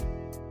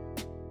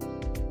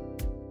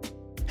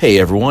Hey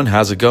everyone,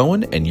 how's it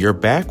going? And you're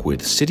back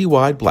with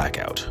Citywide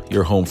Blackout,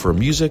 your home for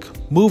music,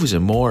 movies,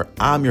 and more.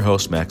 I'm your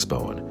host, Max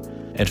Bowen.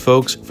 And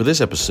folks, for this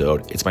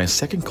episode, it's my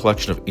second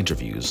collection of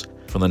interviews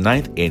from the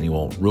 9th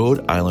annual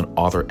Rhode Island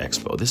Author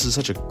Expo. This is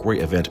such a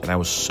great event, and I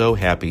was so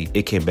happy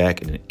it came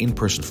back in an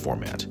in-person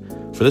format.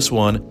 For this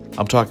one,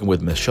 I'm talking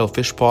with Michelle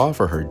Fishpaw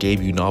for her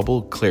debut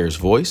novel, Claire's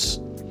Voice.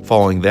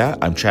 Following that,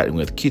 I'm chatting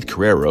with Keith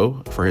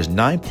Carrero for his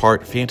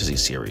 9-part fantasy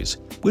series,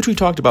 which we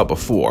talked about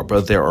before,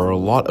 but there are a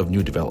lot of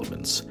new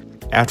developments.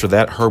 After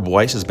that, Herb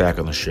Weiss is back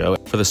on the show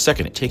for the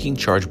second Taking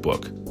Charge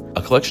book,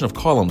 a collection of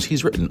columns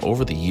he's written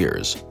over the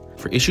years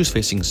for issues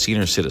facing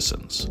senior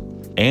citizens.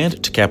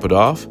 And to cap it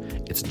off,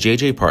 it's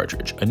JJ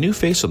Partridge, a new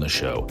face on the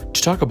show,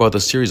 to talk about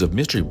the series of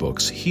mystery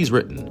books he's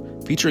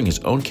written, featuring his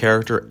own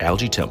character,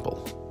 Algie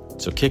Temple.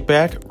 So kick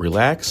back,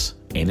 relax,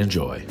 and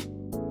enjoy.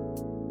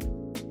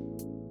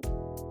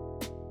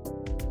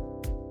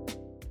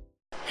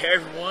 Hey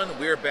everyone,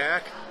 we're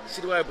back.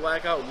 Citywide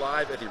Blackout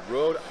live at the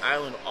Rhode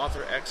Island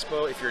Author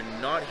Expo. If you're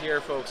not here,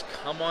 folks,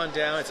 come on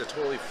down. It's a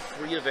totally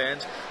free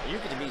event, and you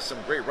get to meet some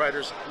great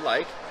writers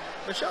like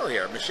Michelle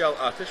here. Michelle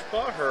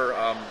Fishpaw,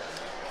 her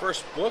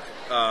first book,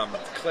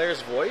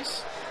 Claire's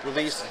Voice,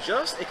 released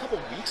just a couple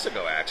weeks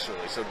ago,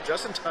 actually. So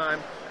just in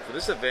time for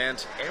this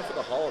event and for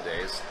the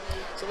holidays.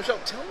 So Michelle,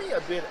 tell me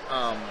a bit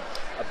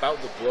about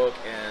the book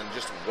and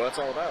just what it's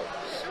all about.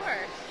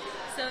 Sure.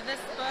 So this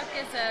book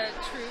is a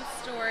true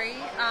story.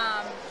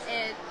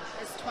 It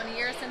is 20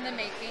 years in the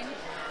making.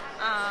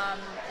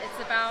 It's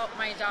about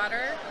my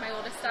daughter, my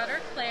oldest daughter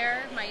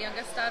Claire, my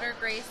youngest daughter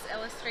Grace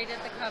illustrated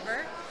the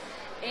cover.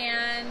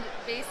 And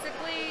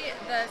basically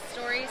the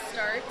story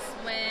starts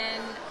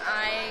when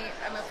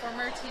I'm a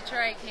former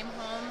teacher. I came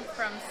home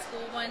from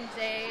school one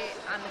day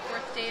on the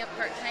 4th day of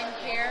part-time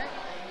care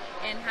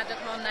and had to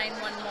call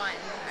 911.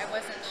 I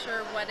wasn't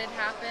sure what had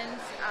happened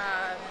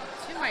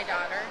to my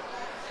daughter.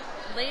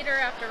 Later,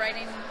 after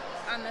writing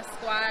on the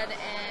squad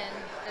and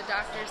the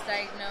doctors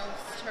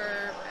diagnosed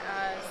her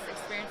as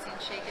experiencing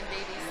shaken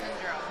baby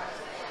syndrome.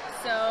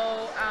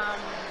 So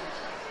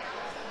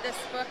this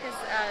book is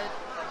a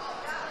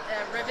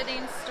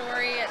riveting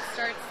story. It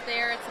starts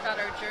there. It's about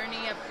our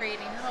journey of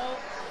creating hope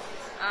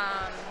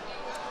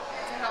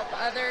to help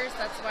others.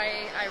 That's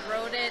why I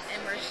wrote it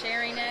and we're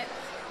sharing it.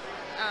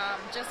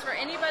 Just for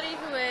anybody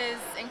who has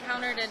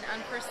encountered an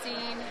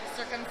unforeseen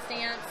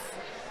circumstance,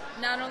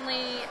 not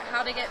only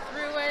how to get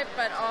through it,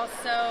 but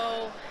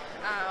also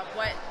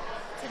what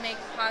to make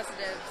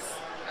positives,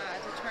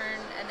 to turn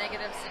a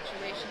negative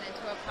situation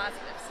into a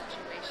positive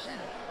situation.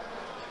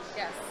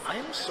 Yes. I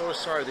am so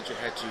sorry that you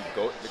had to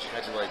go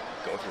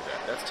through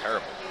that. That's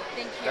terrible.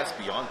 Thank you. That's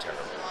beyond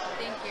terrible.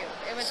 Thank you.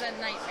 It was a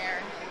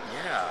nightmare.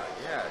 Yeah,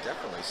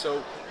 definitely.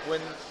 So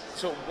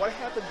what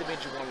happened that made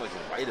you want to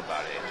write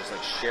about it and just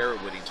share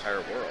it with the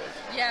entire world?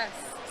 Yes.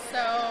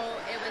 So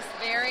it was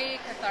very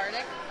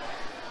cathartic.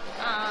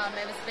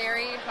 It was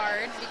very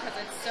hard because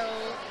it's so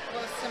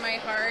close to my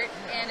heart,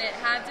 and it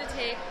had to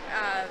take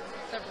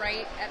the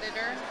right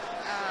editor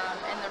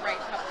and the right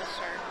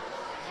publisher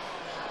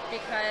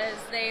because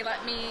they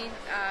let me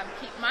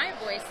keep my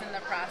voice in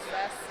the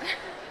process.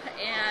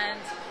 And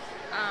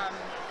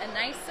a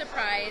nice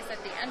surprise,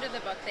 at the end of the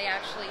book, they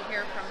actually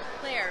hear from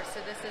Claire. So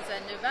this is a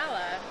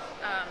novella,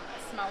 a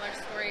smaller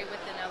story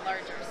within a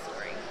larger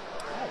story.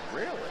 Oh,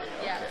 really?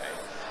 Yes.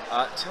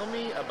 Okay. Tell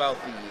me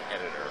about the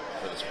editor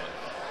for this one.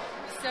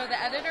 So the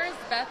editor is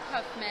Beth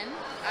Huffman.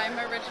 I'm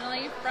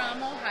originally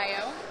from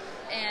Ohio,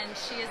 and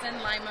she is in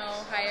Lima,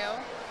 Ohio.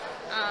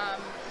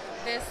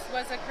 This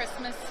was a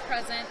Christmas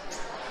present,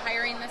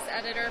 hiring this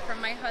editor from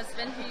my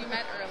husband, who you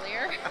met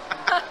earlier.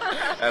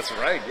 That's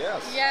right,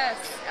 yes. Yes.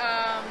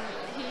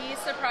 He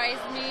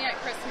surprised me at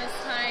Christmas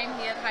time.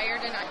 He had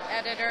hired an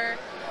editor,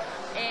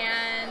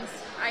 and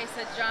I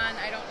said, John,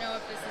 I don't know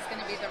if this is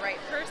going to be the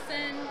right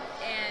person.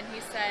 And he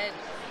said,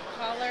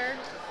 call her.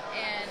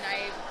 And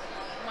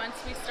once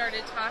we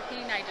started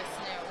talking, I just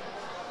knew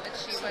that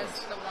she was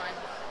the one.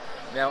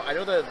 Now, I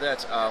know that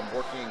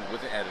working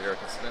with an editor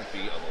can sometimes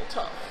be a little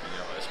tough,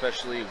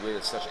 especially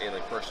with such a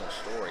personal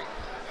story.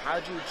 How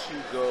did you two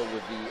go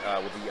with the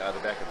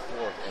back and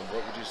forth, and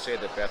what would you say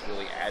that Beth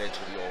really added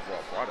to the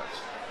overall product?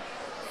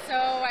 So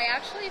I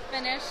actually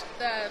finished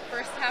the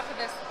first half of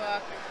this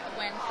book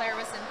when Claire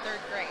was in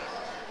 3rd grade.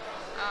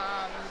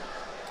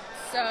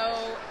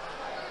 So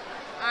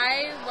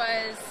I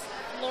was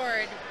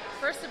floored.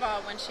 First of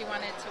all, when she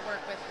wanted to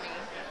work with me.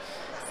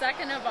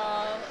 Second of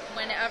all,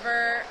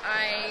 whenever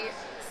I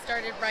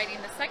started writing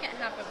the second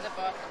half of the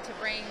book to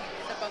bring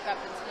the book up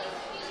into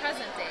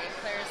present day,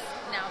 Claire's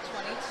now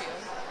 22,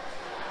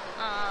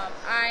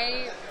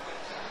 I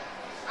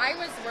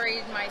was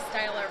worried my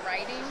style of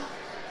writing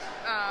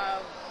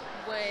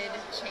would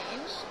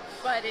change,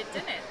 but it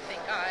didn't,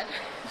 thank God.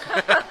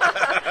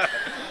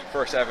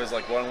 First half is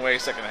one way,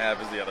 second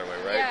half is the other way,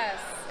 right? Yes,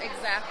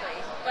 exactly.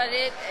 But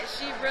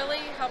she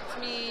really helped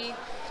me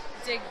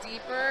dig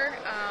deeper.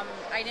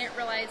 I didn't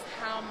realize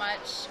how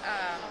much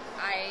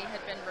I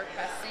had been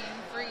repressing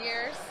for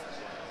years.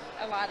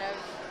 A lot of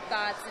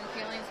thoughts and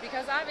feelings,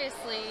 because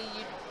obviously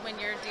when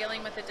you're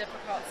dealing with a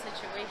difficult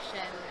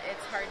situation,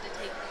 it's hard to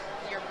take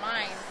your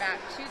mind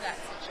back to that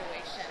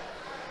situation.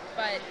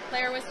 But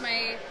Claire was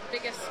my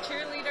biggest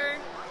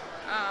cheerleader.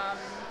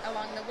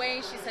 Along the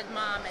way, she said,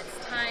 "Mom, it's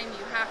time.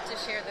 You have to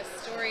share this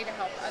story to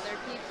help other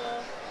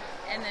people."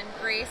 And then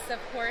Grace, of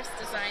course,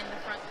 designed the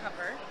front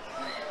cover.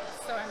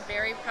 So I'm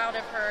very proud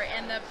of her.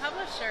 And the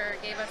publisher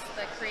gave us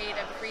the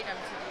creative freedom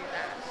to do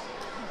that.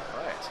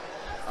 Right.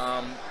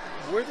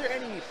 Were there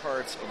any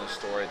parts in the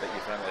story that you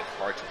found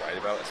hard to write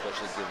about,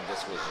 especially given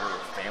this was your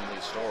family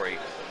story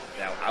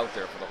now out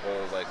there for the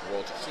whole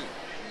world to see?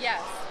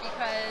 Yes,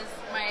 because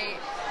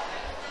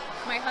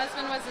my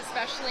husband was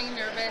especially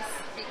nervous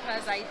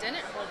because I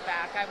didn't hold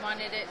back. I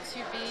wanted it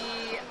to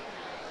be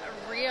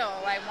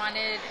real. I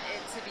wanted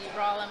it to be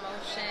raw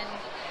emotion.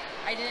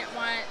 I didn't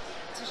want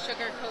to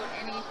sugarcoat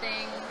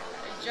anything,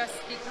 just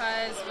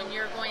because when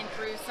you're going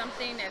through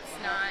something, it's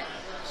not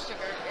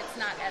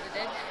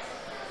edited.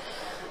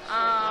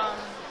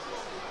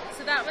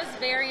 So that was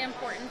very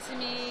important to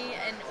me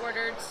in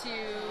order to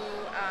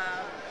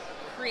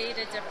create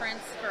a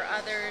difference for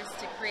others,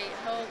 to create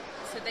hope,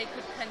 so they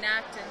could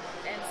connect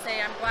and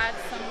say, "I'm glad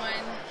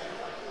someone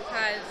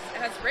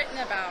has written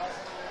about,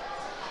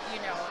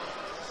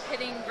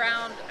 hitting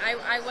ground."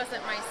 I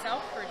wasn't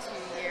myself for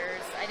 2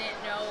 years. I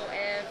didn't know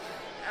if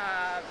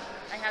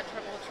I had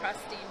trouble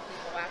trusting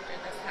people after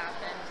this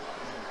happened.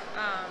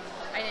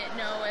 I didn't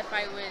know if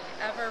I would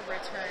ever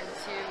return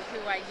to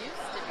who I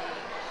used to be,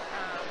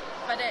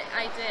 but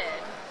I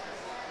did.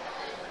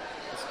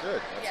 That's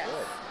good. That's yes.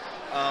 good.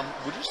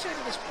 Would you say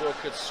that this book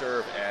could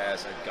serve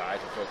as a guide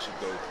for folks who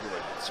go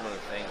through similar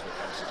things when it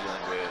comes to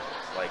dealing with,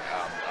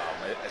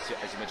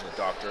 as you mentioned, the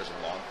doctors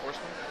and law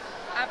enforcement?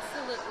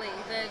 Absolutely.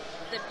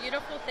 The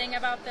beautiful thing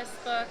about this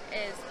book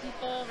is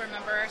people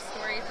remember our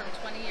story from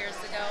 20 years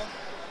ago.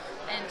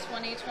 In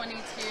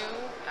 2022,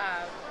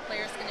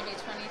 Claire's going to be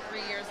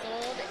 23 years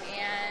old,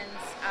 and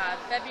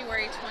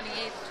February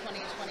 28th,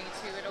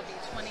 2022, it'll be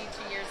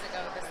 22 years ago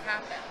this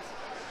happened.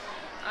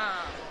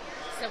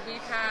 So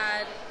we've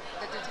had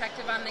the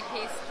detective on the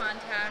case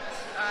contact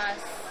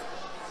us,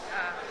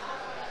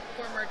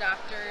 former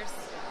doctors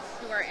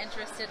who are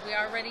interested. We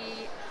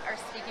already are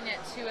speaking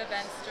at 2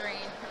 events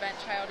during Prevent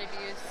Child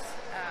Abuse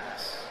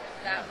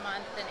that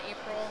month in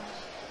April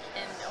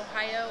in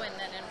Ohio and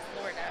then in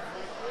Florida.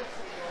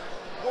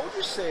 What would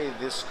you say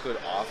this could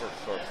offer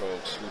for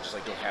folks who just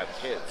don't have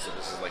kids, so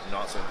this is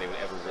not something they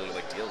would ever really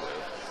deal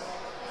with?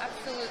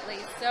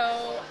 Absolutely.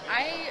 So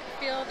I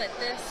feel that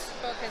this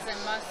book is a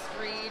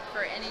must-read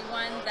for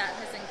anyone that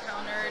has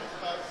encountered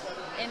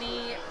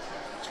any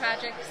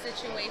tragic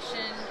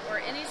situation or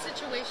any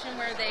situation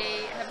where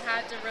they have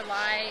had to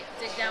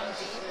dig down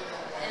deep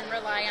and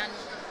rely on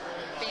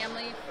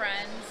family,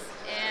 friends,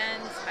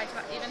 and I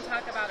even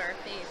talk about our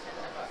faith in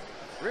the book.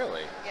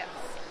 Really? Yes.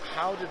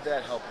 How did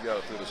that help you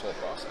out through this whole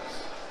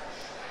process?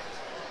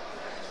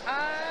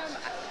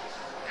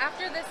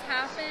 After this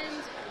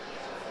happened,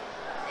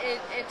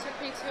 it took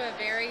me to a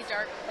very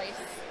dark place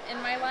in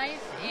my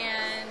life,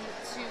 and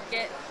to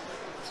get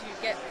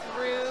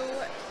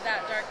through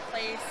that dark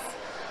place,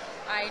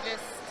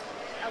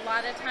 a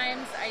lot of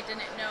times I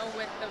didn't know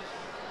with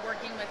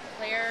working with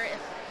Claire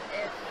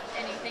if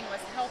anything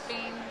was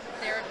helping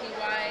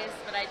therapy-wise,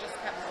 but I just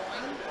kept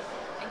going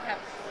and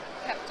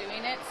kept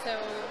doing it. So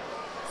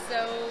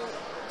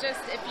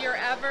just if you're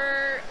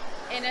ever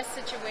in a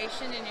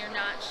situation and you're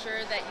not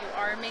sure that you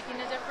are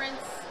making a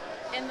difference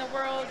in the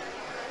world,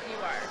 you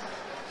are,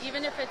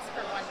 even if it's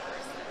for one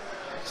person.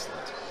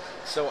 Excellent.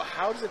 So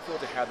how does it feel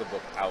to have the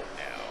book out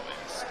now?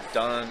 It's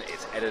done,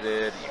 it's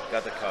edited, you've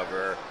got the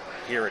cover,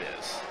 here it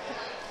is.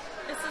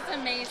 This is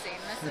amazing.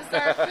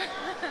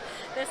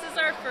 This is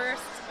our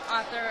first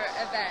author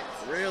event.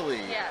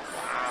 Really? Yes.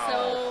 Wow.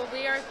 So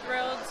we are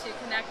thrilled to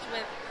connect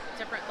with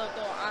different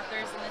local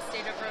authors in the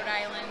state of Rhode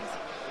Island.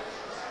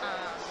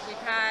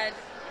 We've had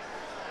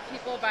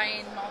people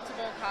buying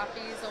multiple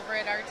copies over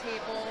at our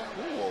table.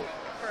 Cool.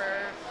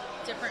 For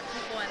different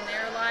people in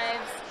their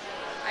lives.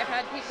 I've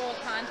had people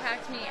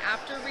contact me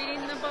after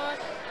reading the book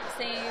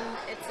saying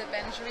it's a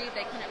binge read.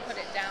 They couldn't put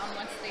it down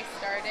once they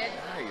started.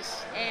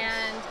 Nice.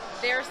 And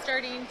they're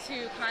starting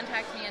to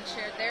contact me and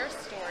share their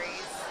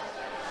stories,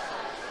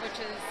 which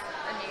is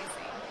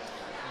amazing.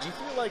 Do you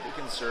feel like it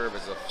can serve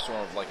as a sort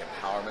of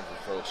empowerment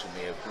for folks who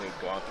may have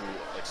gone through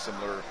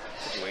similar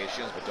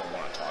situations but don't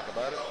want to talk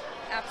about it?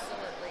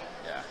 Absolutely.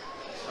 Yeah.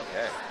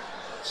 Okay.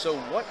 So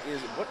what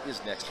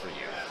is next for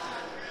you?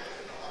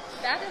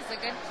 That is a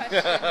good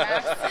question,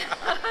 Max.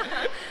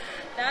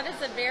 That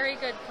is a very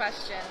good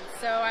question.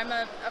 So I'm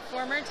a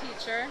former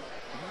teacher.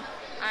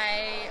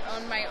 I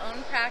own my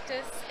own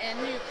practice in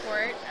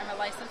Newport. I'm a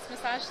licensed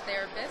massage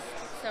therapist,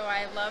 so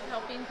I love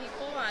helping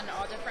people on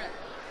all different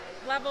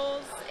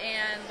levels.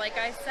 And like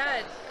I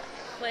said,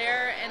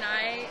 Claire and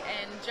I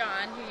and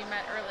John, who you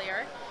met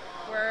earlier,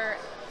 were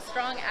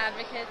strong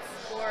advocates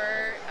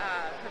for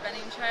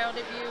preventing child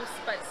abuse,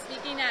 but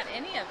speaking at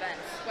any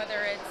events,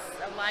 whether it's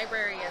a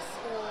library, a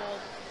school,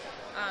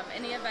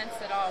 any events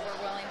at all,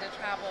 we're willing to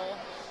travel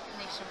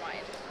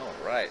nationwide. All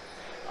right.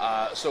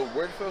 So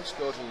where do folks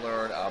go to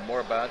learn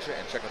more about you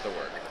and check out the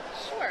work?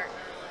 Sure.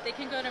 They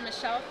can go to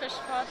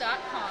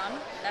michellefishpaw.com.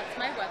 That's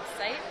my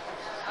website.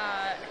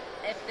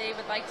 If they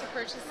would like to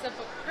purchase a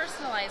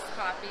personalized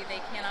copy, they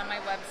can on my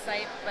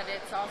website, but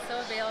it's also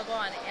available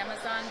on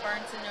Amazon,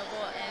 Barnes &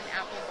 Noble, and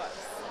Apple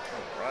Books.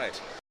 All right.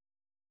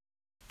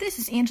 This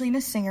is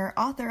Angelina Singer,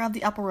 author of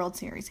the Upper World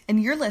series, and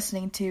you're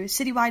listening to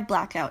Citywide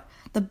Blackout,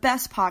 the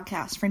best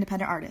podcast for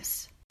independent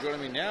artists.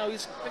 Joining me now,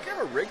 he's been kind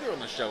of a regular on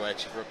the show,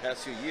 actually, for the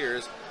past few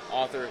years.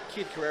 Author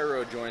Keith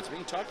Carrero joins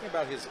me, talking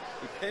about his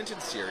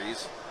Repentant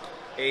series,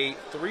 a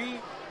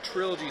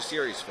 3-trilogy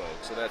series,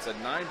 folks. So that's a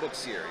 9-book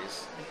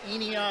series.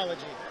 An enealogy.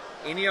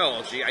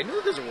 Enealogy. I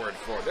knew there's a word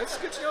for it. That's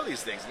good to know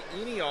these things.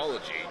 The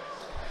enealogy.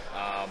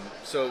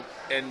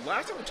 And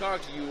last time we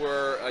talked, you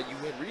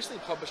had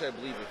recently published, I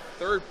believe,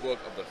 the 3rd book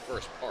of the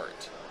first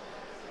part.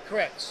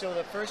 Correct. So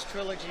the first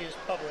trilogy is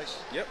published.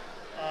 Yep.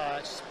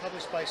 It's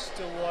published by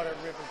Stillwater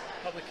River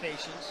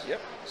Publications.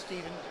 Yep.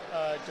 Stephen,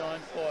 Don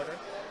Porter.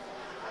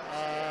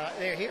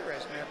 They're here,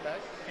 as a matter of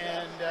fact.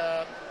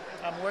 And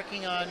I'm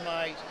working on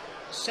my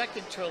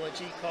 2nd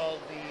trilogy called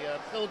The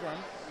Pilgrim.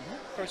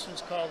 Mm-hmm. First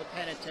one's called The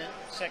Penitent.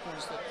 Second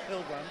one's The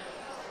Pilgrim.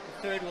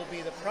 The 3rd will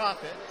be The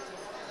Prophet.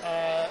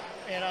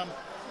 And I'm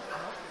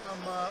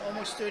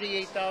almost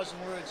 38,000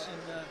 words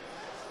in the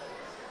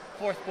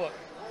 4th book.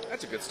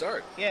 That's a good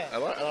start. Yeah. I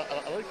like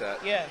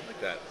that. Yeah. I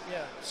like that.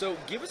 Yeah. So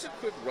give us a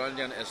quick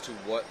rundown as to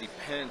what the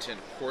penitent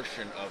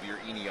portion of your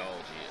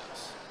genealogy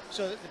is.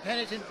 So the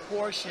penitent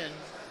portion,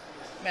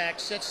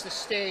 Max, sets the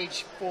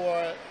stage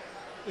for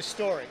the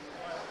story.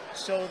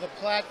 So the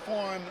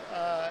platform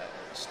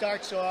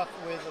starts off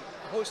with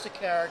a host of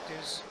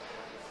characters.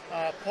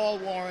 Paul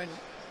Warren,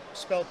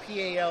 spelled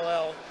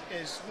P-A-L-L,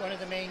 is one of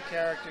the main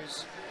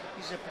characters.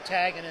 He's a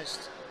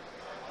protagonist.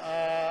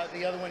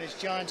 The other one is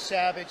John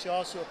Savage,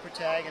 also a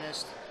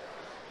protagonist.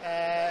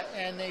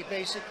 And they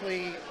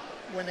basically,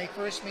 when they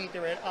first meet,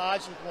 they're at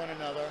odds with one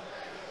another.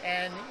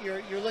 And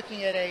you're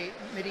looking at a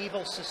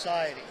medieval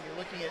society. You're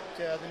looking at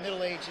the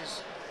Middle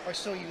Ages, or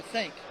so you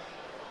think.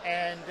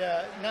 And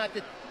not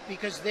that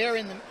because they're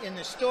in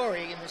the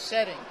story, in the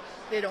setting,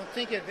 they don't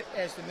think of it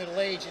as the Middle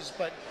Ages,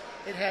 but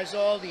it has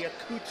all the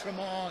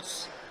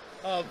accoutrements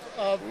of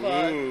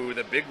Ooh,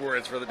 the big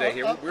words for the day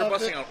here. We're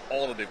busting out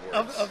all the big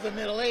words. Of the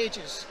Middle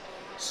Ages.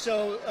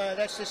 So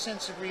that's the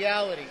sense of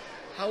reality.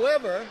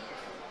 However,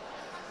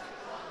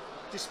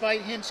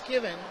 despite hints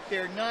given,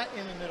 they're not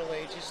in the Middle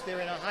Ages.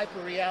 They're in a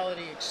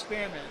hyper-reality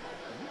experiment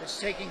that's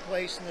taking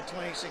place in the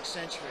 26th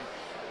century.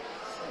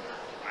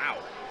 Wow.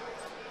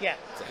 Yeah.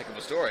 It's a heck of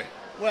a story.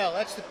 Well,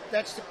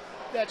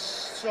 that's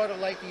sort of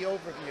like the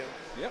overview.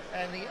 Yep.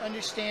 And the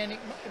understanding,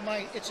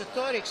 it's a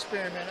thought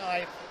experiment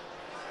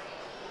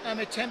I'm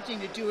attempting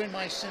to do in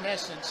my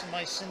senescence, in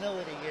my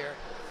senility here.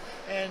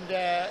 And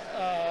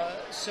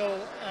so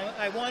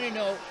I want to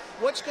know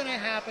what's going to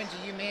happen to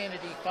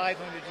humanity 500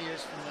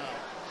 years from now.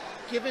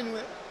 Given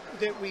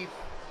that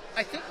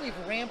I think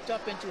we've ramped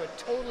up into a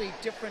totally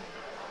different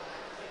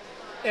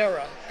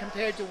era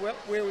compared to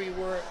where we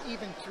were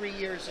even 3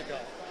 years ago.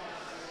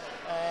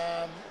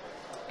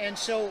 And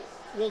so,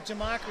 will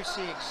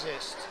democracy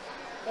exist?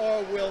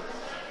 Or will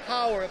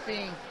power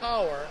being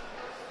power,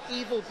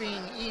 evil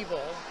being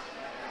evil,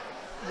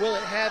 will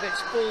it have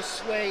its full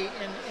sway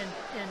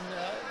in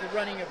the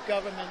running of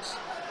governments,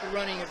 the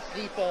running of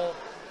people?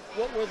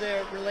 What will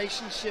their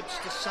relationships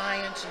to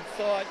science and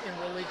thought and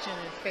religion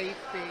and faith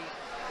be?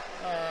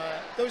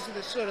 Those are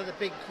the sort of the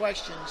big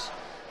questions.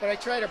 But I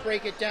try to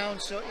break it down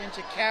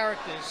into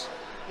characters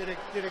that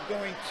are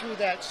going through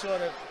that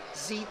sort of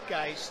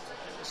zeitgeist,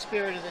 the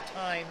spirit of the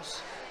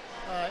times,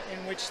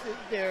 in which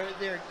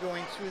they're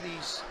going through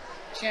these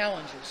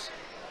challenges.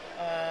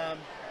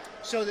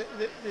 So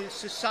the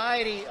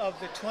society of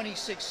the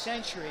 26th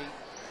century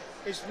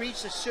has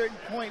reached a certain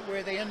point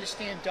where they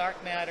understand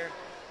dark matter,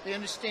 they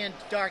understand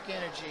dark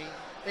energy,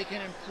 they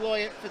can employ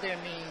it for their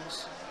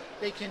means,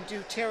 they can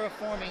do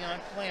terraforming on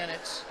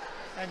planets,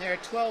 and there are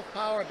 12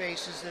 power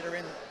bases that are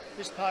in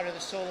this part of the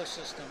solar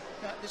system,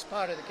 not this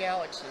part of the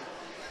galaxy,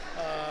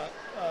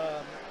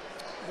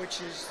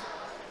 which is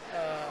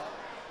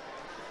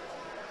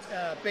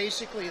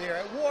basically they're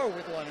at war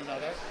with one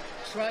another,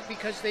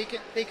 because they can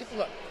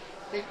look.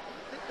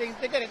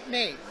 They got it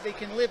made. They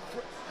can live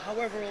for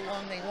however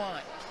long they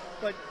want,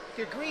 but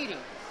they're greedy.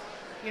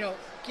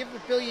 Give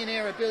a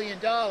billionaire $1 billion,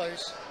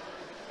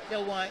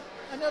 they'll want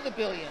another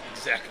billion.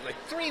 Exactly.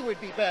 3 would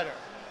be better.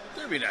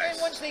 That'd be nice.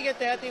 And once they get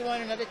that, they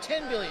want another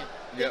 10 billion.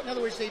 Yep. In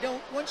other words,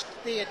 once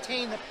they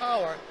attain the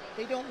power,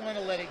 they don't want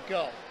to let it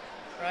go,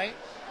 right?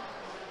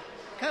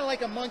 Kind of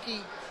like a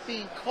monkey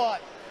being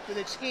caught with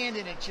its hand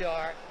in a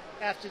jar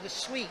after the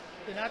sweet.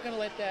 They're not going to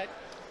let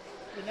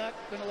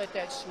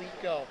that sweet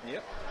go.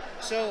 Yep.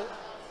 So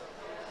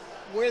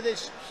where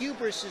this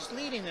hubris is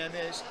leading them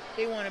is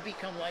they want to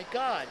become like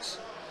gods.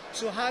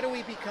 So how do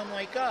we become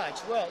like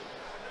gods? Well,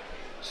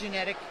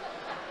 genetic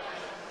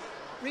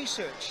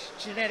research,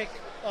 genetic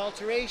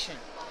alteration.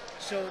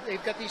 So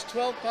they've got these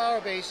 12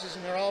 power bases,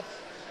 and they're all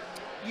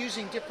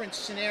using different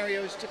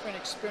scenarios, different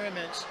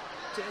experiments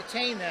to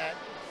attain that.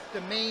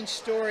 The main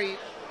story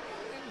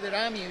that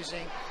I'm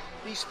using,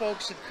 these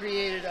folks have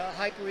created a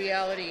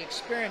hyper-reality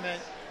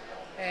experiment,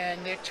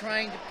 and they're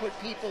trying to put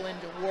people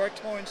into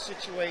war-torn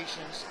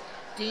situations.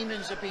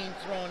 Demons are being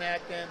thrown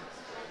at them.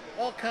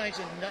 All kinds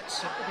of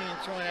nuts are being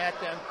thrown at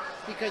them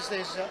because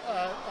there's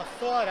a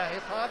thought, a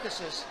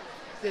hypothesis,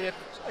 that if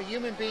a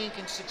human being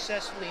can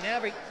successfully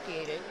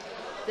navigate it,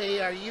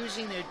 they are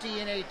using their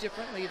DNA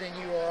differently than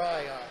you or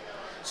I are.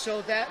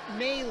 So that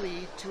may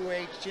lead to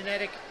a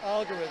genetic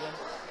algorithm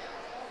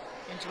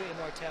into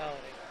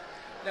immortality.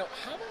 Now,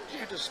 how long did you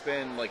have to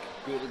spend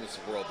building this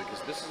world?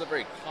 Because this is a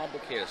very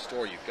complicated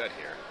story you've got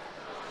here.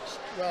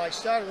 Well, I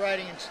started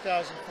writing in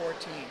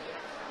 2014,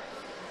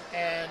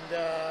 and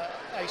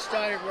I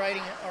started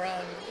writing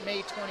around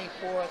May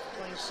 24th,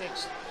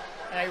 26th,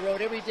 and I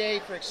wrote every day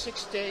for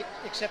 6 days,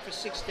 except for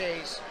 6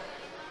 days,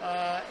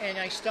 and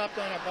I stopped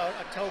on about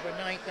October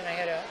 9th, and I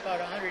had about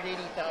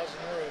 180,000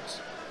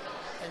 words,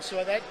 and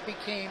so that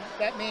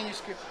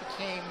manuscript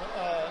became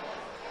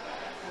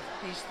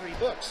these 3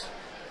 books.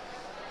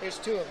 There's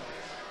 2 of them.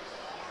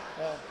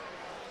 Well,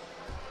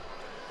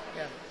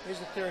 yeah, here's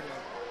the 3rd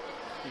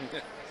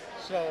one.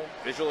 So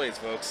Visual aids,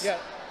 folks. yeah,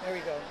 there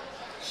we go.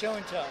 Show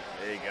and tell.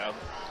 There you go.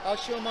 I'll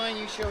show mine,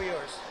 you show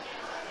yours.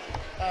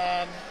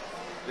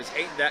 This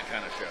ain't that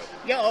kind of show.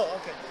 Yeah, oh,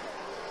 okay.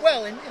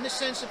 Well, in the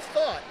sense of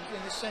thought,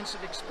 in the sense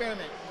of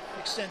experiment,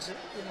 in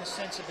the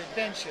sense of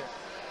adventure.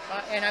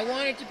 And I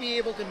wanted to be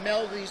able to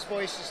meld these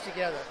voices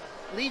together.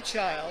 Lee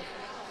Child,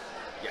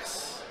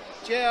 Yes.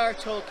 J.R.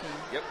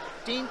 Tolkien, Yep.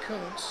 Dean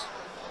Koontz,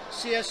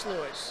 C.S.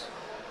 Lewis,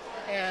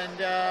 and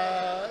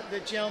the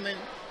gentleman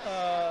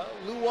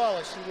Lew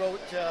Wallace, who wrote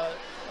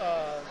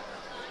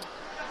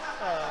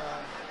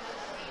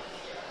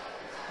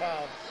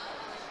wow,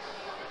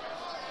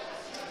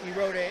 he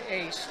wrote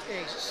a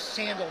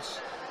Sandals.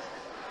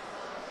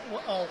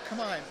 Oh, come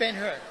on,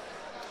 Ben-Hur.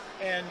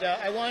 And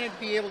I wanted to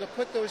be able to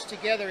put those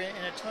together in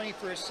a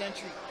 21st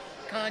century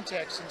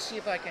context and see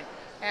if I can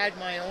add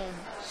my own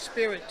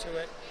spirit to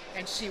it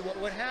and see what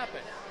would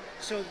happen.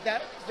 So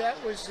that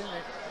was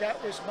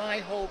my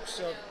hopes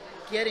of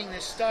getting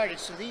this started.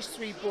 So these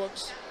 3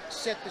 books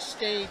set the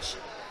stage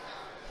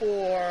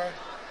for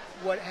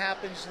what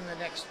happens in the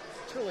next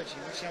trilogy,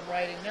 which I'm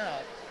writing now.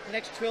 The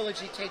next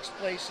trilogy takes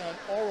place on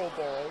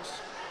Ouroboros,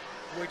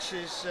 which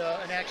is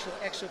an actual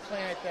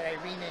exoplanet that I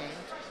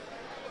renamed,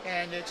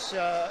 and it's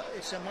a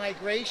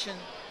migration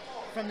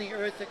from the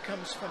Earth that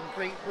comes from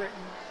Great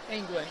Britain,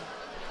 England,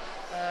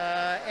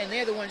 and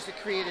they're the ones that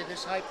created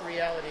this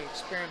hyper-reality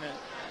experiment.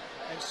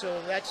 And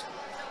so that's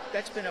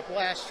been a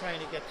blast trying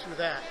to get through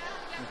that.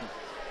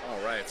 All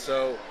right.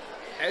 So,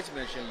 as you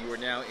mentioned, you are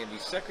now in the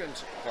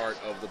second part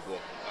of the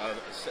book,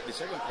 the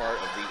second part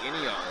of the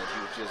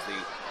Enneology, which is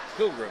the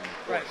Pilgrim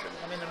Right. portion.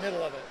 I'm in the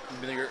middle of it.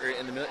 You're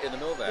in the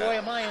middle of that. Boy,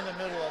 am I in the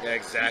middle of Yeah, it.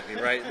 exactly,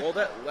 right. Well,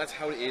 that's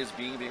how it is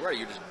being right.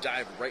 You just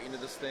dive right into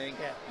this thing.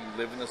 Yeah. You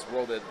live in this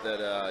world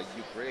that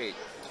you create.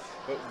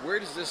 But where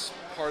does this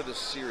part of the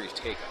series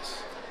take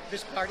us?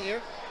 This part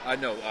here,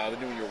 No, the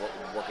new one you're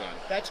working on.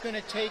 that's going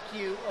to take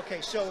you. Okay,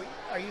 so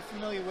are you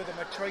familiar with a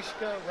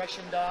matryoshka, a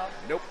Russian doll?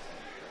 Nope.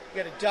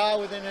 You got a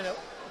doll within a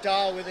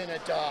doll within a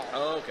doll.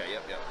 Oh, okay,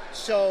 yep.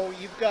 So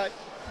you've got,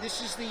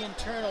 this is the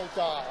internal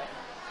doll.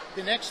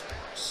 The next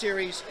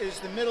series is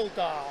the middle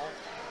doll,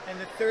 and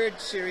the 3rd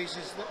series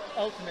is the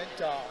ultimate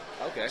doll.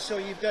 Okay. So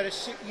you've got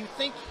you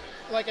think,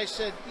 like I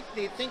said,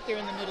 they think they're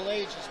in the Middle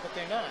Ages, but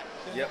they're not.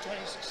 They're Yep. in the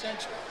 26th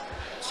century.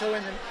 So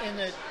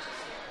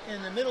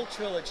in the middle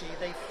trilogy,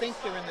 they think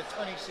they're in the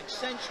 26th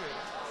century,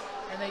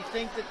 and they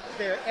think that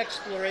their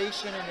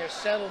exploration and their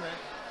settlement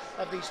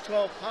of these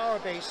 12 power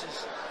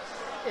bases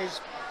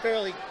is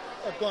fairly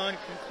a gone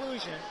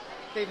conclusion.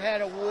 They've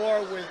had a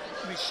war with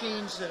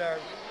machines that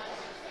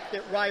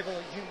rival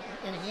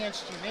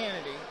enhanced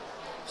humanity,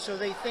 so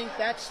they think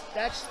that's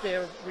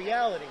their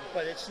reality,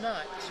 but it's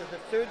not. So the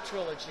 3rd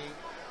trilogy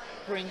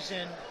brings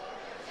in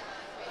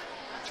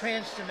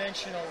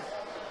transdimensional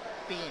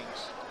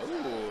beings.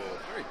 Ooh,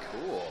 very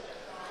cool.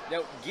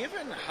 Now,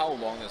 given how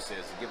long this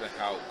is, and given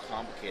how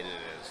complicated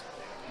it is,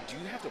 do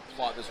you have to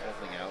plot this whole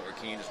thing out, or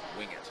can you just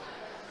wing it?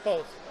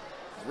 Both.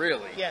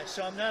 Really? Yeah,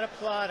 so I'm not a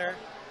plotter,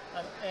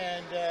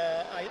 and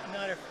I'm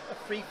not a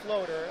free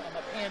floater. I'm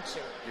a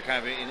pantser. You're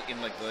kind of in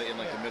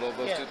the middle of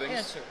those two things.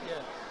 Pantser.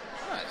 Yeah,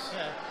 Nice.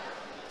 yeah.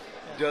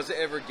 Does it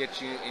ever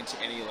get you into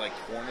any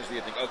corners where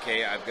you think,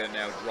 okay, I've got to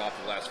now drop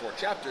the last 4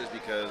 chapters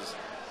because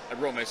I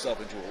wrote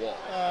myself into a wall?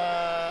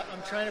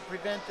 I'm trying to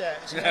prevent that.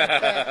 As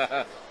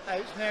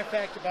a matter of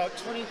fact, about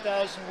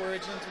 20,000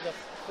 words into the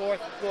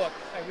 4th book,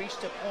 I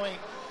reached a point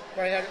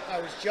where I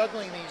was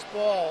juggling these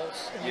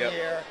balls in Yep. the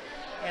air,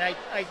 and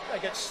I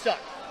got stuck.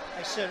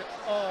 I said,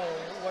 oh,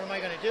 what am I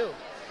going to do?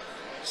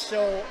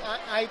 So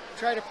I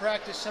try to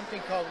practice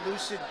something called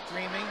lucid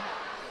dreaming.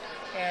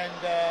 And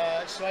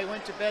so I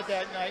went to bed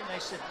that night and I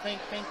said, think,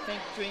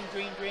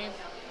 dream.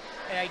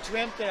 And I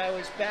dreamt that I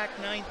was back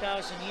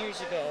 9,000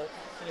 years ago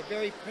in a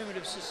very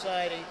primitive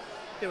society.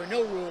 There were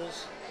no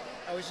rules.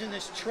 I was in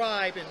this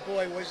tribe, and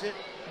boy, was it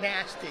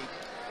nasty.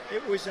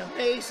 It was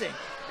amazing.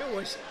 It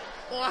was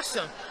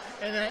awesome.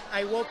 And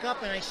I woke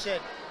up and I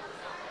said,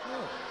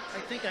 oh, I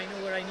think I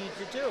know what I need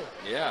to do.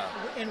 Yeah.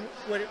 And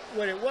what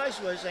it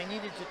was I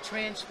needed to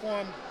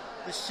transform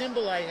the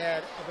symbol I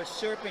had of a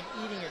serpent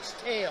eating its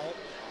tail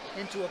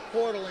into a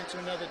portal into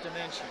another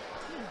dimension.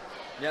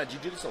 Now, do you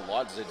do this a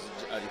lot? Do you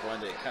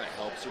find that it kind of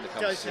helps you when it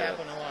It comes does to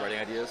happen a lot. writing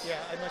ideas? Yeah,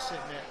 I must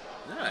admit.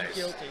 Nice. I'm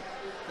guilty.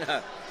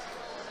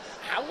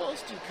 How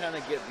else do you kind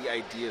of get the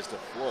ideas to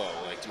flow?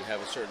 Like, do you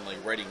have a certain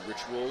writing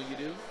ritual you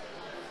do?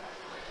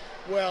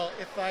 Well,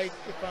 if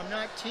I'm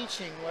not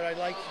teaching, what I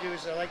like to do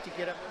is I like to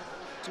get up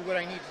to what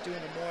I need to do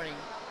in the morning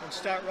and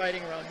start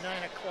writing around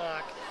 9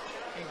 o'clock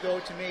and go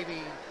to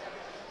maybe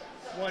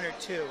 1 or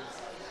 2.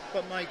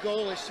 But my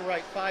goal is to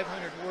write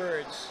 500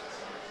 words,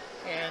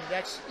 and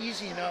that's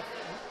easy enough.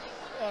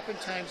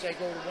 Oftentimes I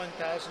go to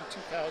 1,000,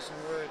 2,000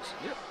 words.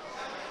 Yep.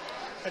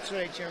 That's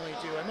what I generally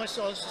do. I must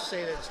also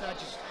say that it's not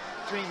just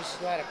dreams,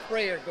 a lot of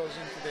prayer goes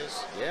into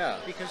this. Yeah.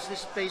 Because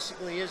this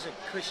basically is a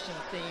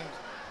Christian-themed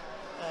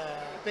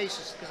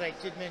basis, because I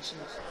did mention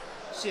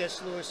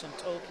C.S. Lewis and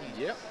Tolkien.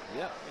 Yep.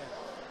 Yeah.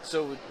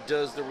 So,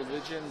 does the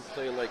religion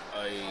play a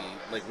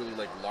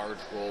really large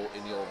role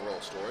in the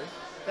overall story?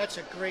 That's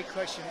a great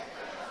question.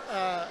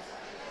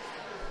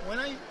 When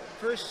I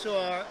first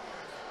saw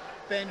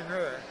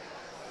Ben-Hur,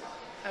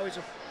 I was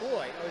a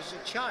boy, I was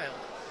a child,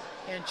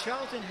 and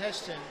Charlton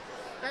Heston,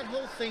 that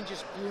whole thing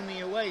just blew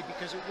me away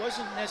because it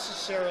wasn't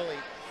necessarily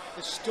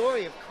the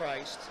story of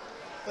Christ,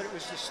 but it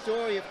was the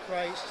story of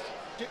Christ.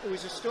 It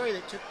was a story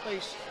that took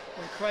place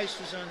when Christ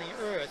was on the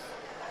earth,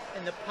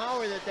 and the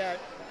power that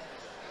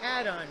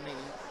had on me,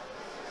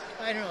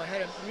 I don't know,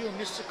 had a real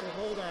mystical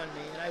hold on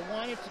me, and I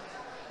wanted to,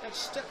 that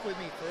stuck with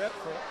me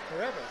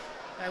forever.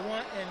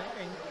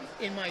 And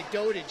in my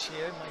dotage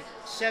here, in my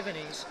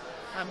 70s,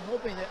 I'm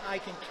hoping that I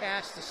can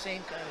cast the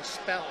same kind of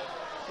spell,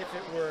 if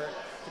it were,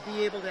 to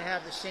be able to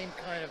have the same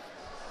kind of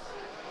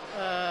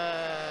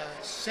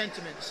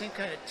sentiment, the same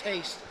kind of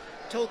taste.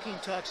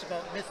 Tolkien talks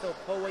about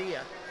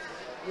mythopoeia,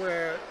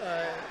 where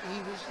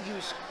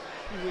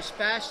he was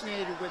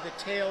fascinated with the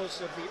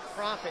tales of the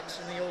prophets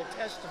in the Old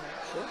Testament.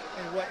 Sure.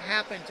 And what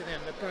happened to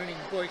them, the burning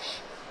bush,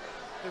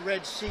 the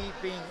Red Sea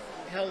being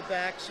held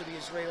back so the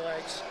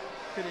Israelites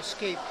could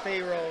escape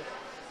Pharaoh.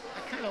 I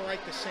kind of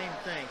like the same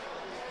thing.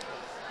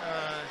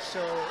 So,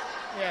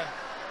 yeah,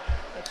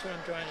 that's what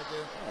I'm trying to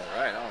do.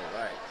 All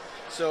right.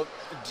 So,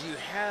 do you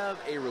have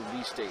a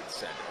release date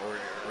set, or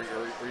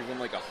even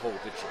a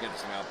hope that you get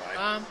something out by?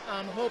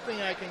 I'm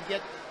hoping I can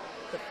get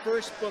the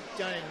first book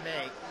done in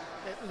May,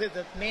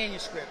 the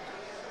manuscript.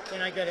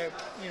 Then I gotta,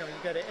 you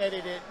gotta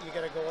edit it, you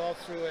gotta go all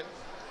through it,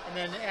 and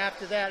then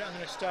after that, I'm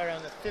gonna start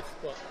on the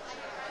 5th book,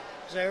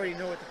 because I already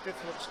know what the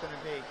 5th book's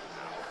gonna be.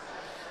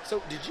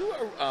 So, did you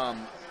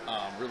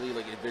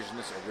really envision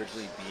this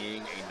originally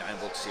being a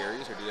 9-book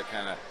series, or did it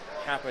kind of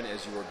happen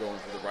as you were going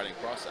through the writing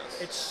process?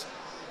 It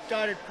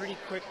started pretty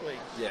quickly.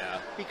 Yeah.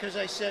 Because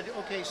I said,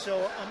 okay,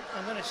 so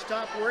I'm going to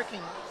stop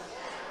working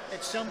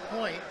at some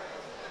point.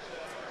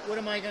 What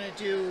am I going to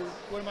do?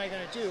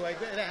 I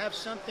got to have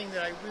something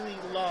that I really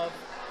love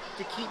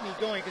to keep me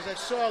going, because I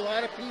saw a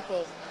lot of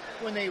people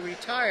when they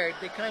retired,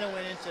 they kind of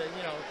went into,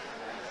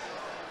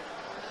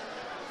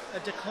 a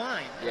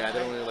decline. Yeah, they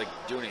don't really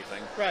do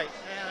anything. Right,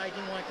 and I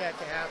didn't want that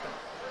to happen.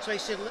 So I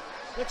said,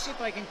 let's see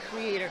if I can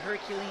create a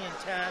Herculean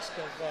task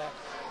of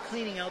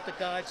cleaning out the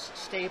gods'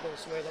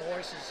 stables where the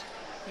horses,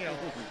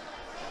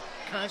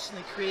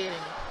 constantly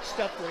creating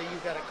stuff where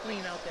you've got to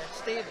clean out that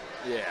stable.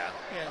 Yeah.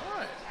 Yeah. All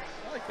right.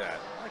 I like that.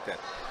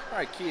 All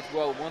right, Keith.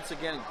 Well, once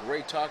again,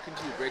 great talking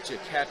to you. Great to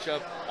catch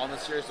up on the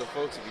series. So,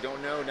 folks, if you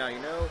don't know, now you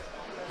know.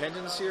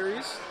 Pendant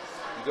series.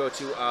 You go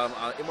to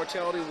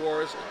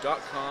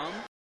immortalitywars.com.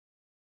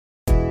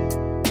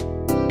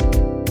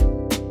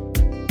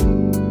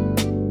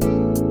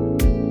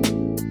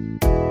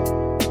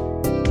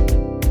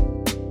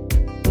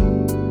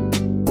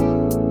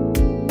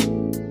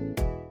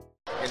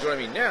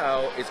 Joining me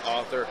now is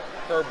author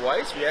Herb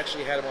Weiss. We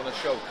actually had him on the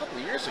show a couple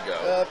of years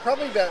ago.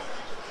 Probably about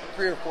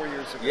 3 or 4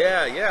 years ago.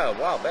 Yeah, a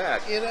while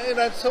back. And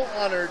I'm so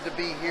honored to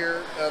be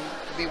here, to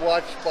be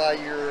watched by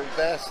your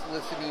vast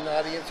listening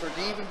audience, or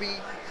to even be,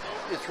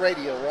 it's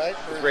radio, right?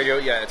 It's radio,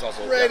 yeah, it's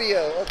also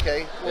radio. Yeah.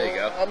 Okay. Well, there you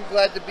go. I'm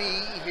glad to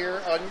be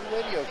here on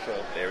your radio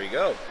show. There we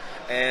go.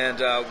 And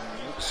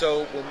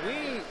so when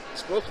we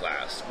spoke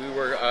last, we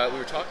were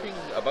talking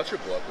about your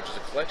book, which is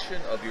a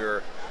collection of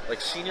your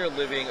senior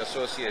living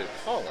associated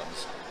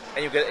columns,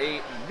 and you've got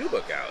a new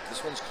book out.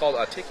 This one's called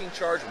 "Taking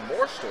Charge: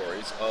 More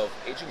Stories of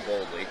Aging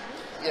Boldly."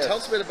 Yes. Tell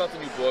us a bit about the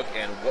new book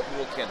and what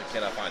people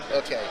cannot find it.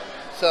 Okay,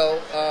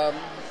 so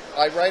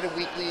I write a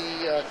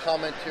weekly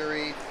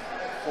commentary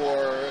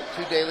for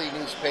 2 daily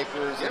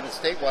newspapers and a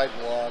statewide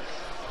blog.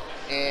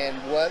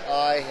 And what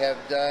I have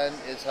done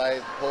is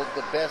I've pulled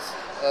the best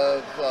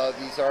of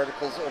these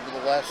articles over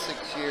the last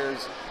 6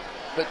 years,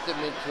 put them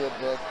into a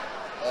book,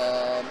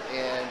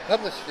 and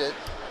published it.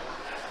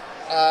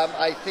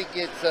 I think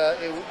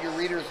your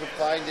readers will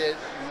find it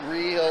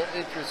real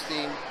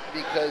interesting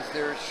because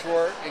they're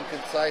short and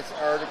concise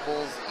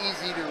articles,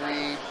 easy to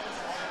read.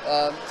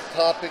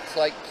 Topics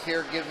like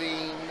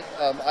caregiving.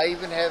 I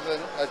even have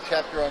a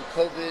chapter on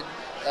COVID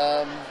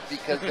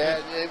because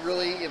that it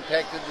really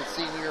impacted the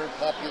senior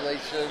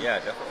population. Yeah,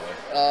 definitely.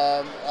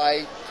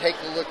 I take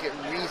a look at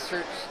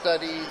research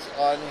studies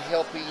on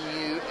helping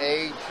you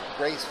age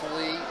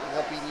gracefully,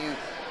 helping you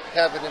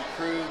have an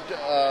improved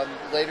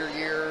later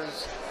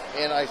years,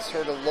 and I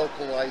sort of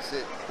localize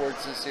it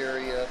towards this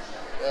area.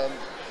 All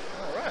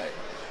right.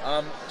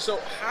 So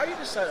how do you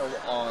decide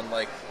on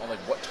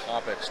what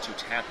topics to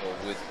tackle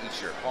with each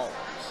of your columns?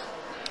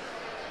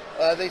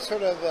 They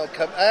sort of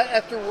come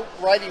after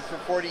writing for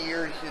 40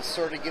 years. You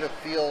sort of get a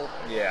feel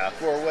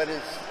for what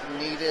is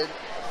needed.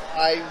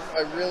 I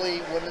really,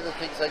 one of the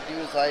things I do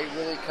is I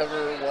really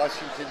cover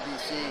Washington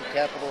D.C. and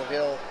Capitol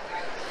Hill.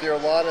 There are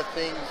a lot of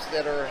things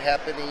that are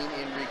happening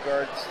in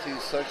regards to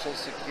Social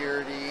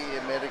Security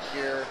and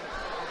Medicare.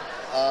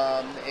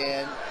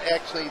 And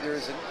actually,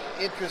 there's an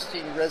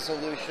interesting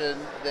resolution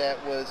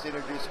that was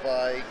introduced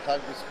by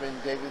Congressman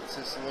David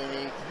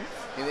Cicilline,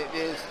 and it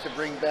is to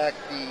bring back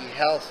the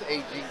House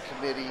Aging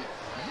Committee.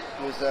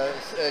 It was a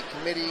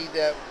committee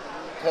that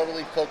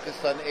totally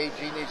focused on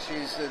aging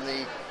issues in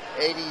the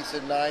 80s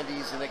and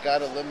 90s, and it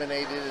got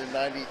eliminated in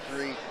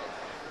 93.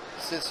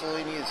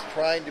 Cicilline is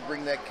trying to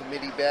bring that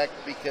committee back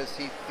because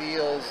he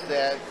feels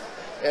that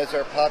as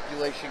our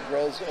population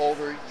grows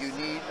older, you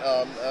need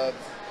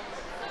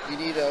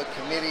a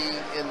committee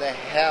in the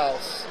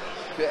House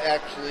to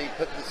actually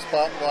put the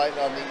spotlight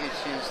on the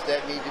issues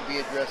that need to be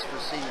addressed for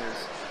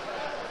seniors.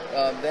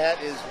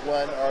 That is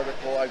one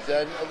article I've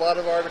done. A lot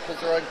of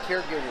articles are on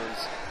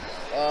caregivers,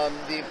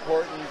 the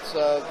importance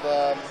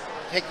of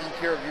taking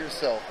care of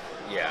yourself.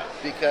 Yeah.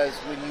 Because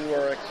when you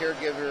are a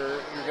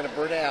caregiver, you're going to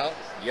burn out,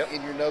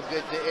 and you're no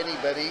good to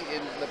anybody.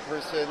 And the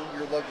person,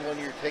 your loved one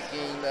you're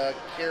taking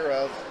care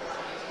of,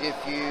 if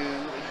you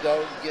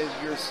don't give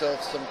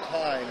yourself some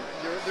time.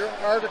 There are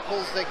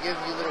articles that give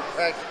you little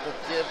practical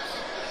tips.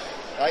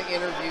 I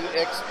interview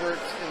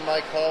experts in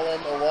my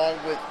column along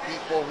with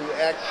people who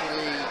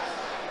actually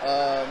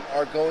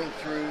are going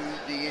through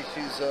the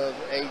issues of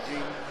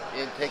aging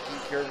and taking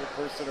care of a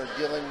person or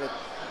dealing with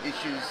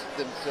issues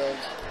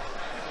themselves.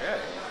 Okay.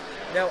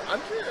 Now,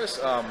 I'm curious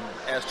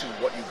as to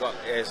what got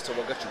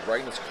you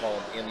writing this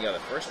column in the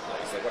first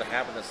place. Like, what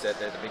happened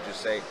that made you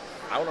say,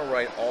 I want to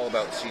write all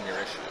about senior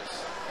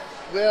issues?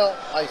 Well,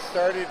 I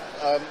started,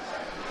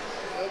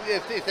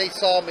 if they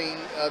saw me,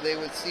 they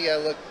would see I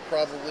look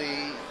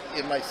probably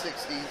in my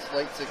 60s,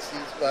 late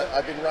 60s, but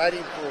I've been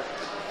writing for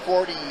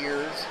 40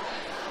 years.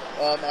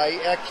 I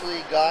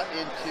actually got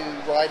into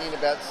writing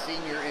about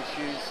senior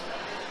issues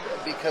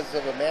because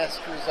of a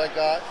master's I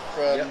got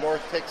from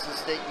North Texas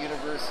State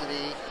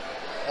University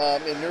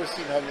in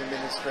nursing home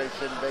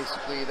administration.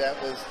 Basically, that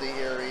was the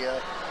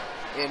area.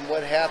 And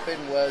what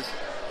happened was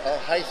a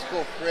high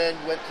school friend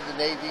went to the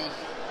Navy.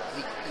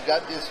 He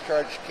got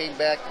discharged, came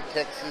back to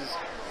Texas,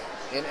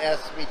 and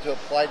asked me to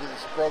apply to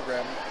this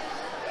program.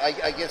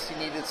 I guess he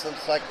needed some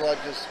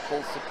psychological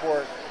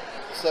support.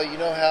 So you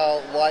know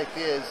how life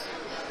is.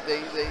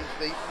 They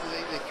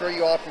throw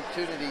you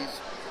opportunities.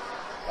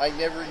 I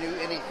never knew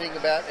anything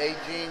about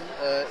aging,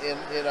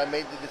 and I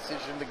made the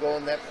decision to go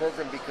in that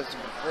program because of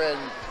a friend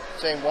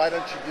saying, why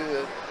don't you do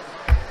it?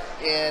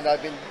 And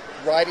I've been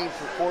writing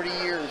for 40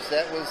 years.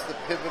 That was the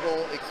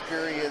pivotal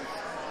experience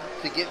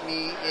to get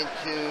me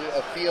into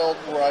a field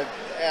where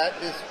I've, at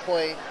this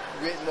point,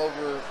 written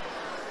over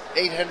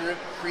 800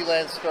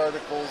 freelance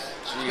articles,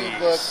 2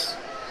 books,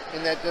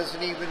 and that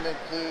doesn't even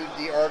include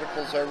the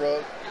articles I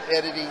wrote,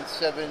 editing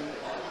 7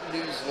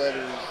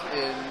 newsletters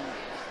in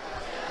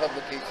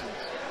publications.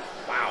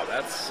 Wow,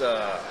 that's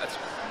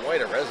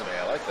quite a resume.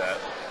 I like that.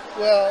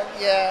 Well,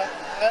 yeah,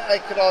 I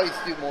could always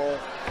do more.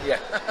 Yeah.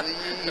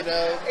 You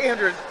know.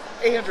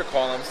 800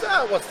 columns.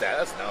 What's that?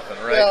 That's nothing,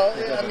 right?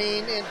 Well, I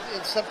mean,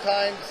 and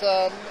sometimes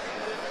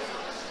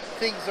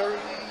things are,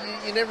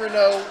 you never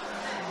know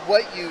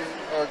what you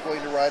are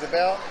going to write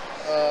about,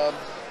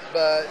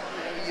 but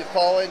you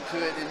fall into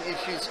it and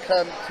issues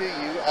come to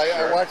you.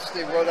 I watched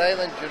the Rhode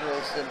Island General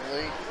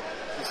Assembly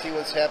to see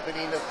what's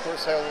happening. Of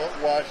course, I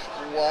watch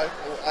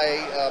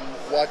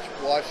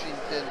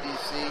Washington,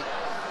 D.C.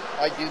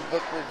 I do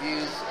book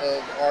reviews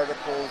of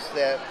articles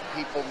that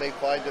people may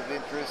find of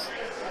interest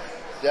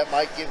that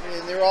might give,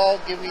 and they're all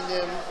giving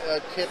them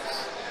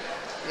tips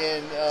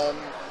and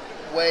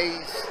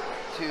ways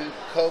to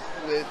cope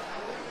with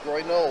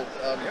growing old.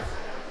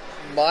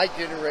 My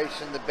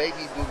generation, the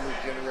baby boomer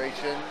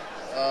generation,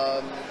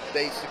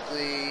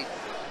 basically,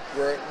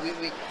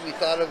 we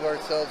thought of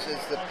ourselves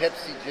as the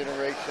Pepsi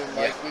generation,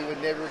 like we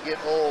would never get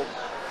old,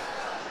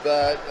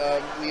 but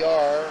we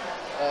are.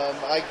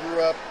 I grew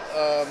up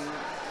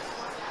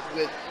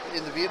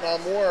in the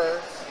Vietnam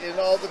War, and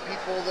all the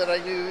people that I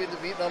knew in the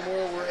Vietnam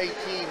War were 18,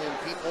 and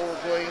people were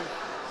going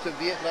to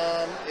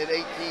Vietnam at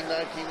 18,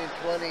 19, and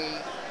 20,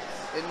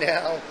 and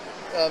now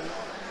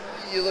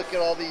you look at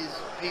all these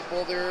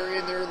people, they're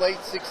in their late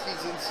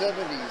 60s and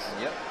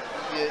 70s. Yep.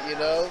 You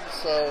know,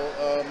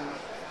 so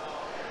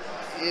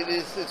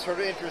it's sort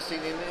of interesting,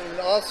 and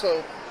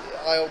also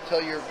I'll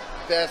tell your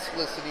best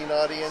listening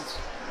audience.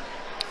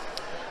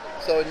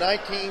 So in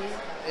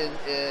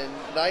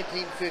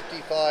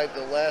 1955,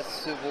 the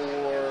last Civil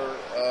War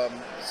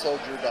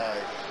soldier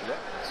died. Yep.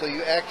 So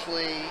you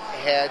actually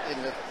had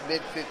in the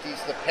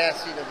mid-50s the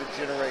passing of a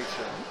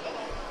generation.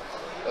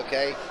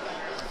 Okay,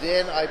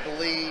 then I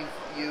believe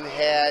you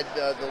had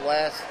the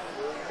last.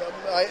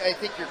 I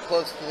think you're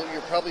close to.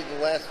 You're probably the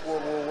last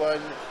World War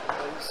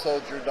I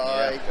soldier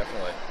died. Yeah,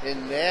 definitely.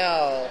 And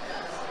now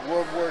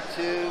World War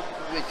II,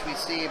 which we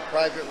see in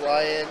Private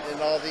Ryan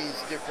and all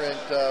these different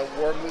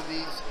war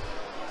movies,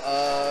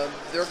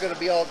 they're going to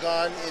be all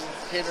gone in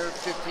 10 or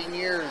 15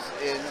 years.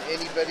 And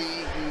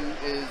anybody who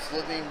is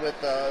living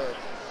with a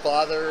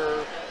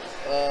father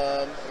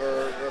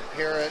or a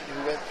parent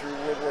who went through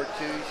World War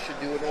II should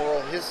do an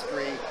oral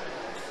history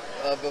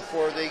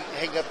before they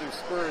hang up their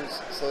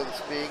spurs, so to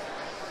speak.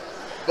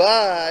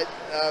 But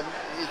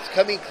it's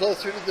coming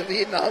closer to the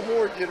Vietnam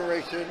War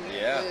generation.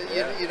 Yeah.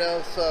 You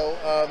know, so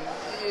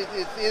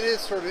it is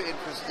sort of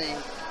interesting.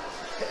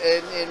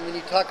 And when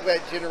you talk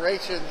about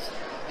generations,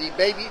 the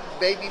baby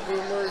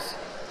boomers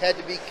had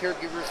to be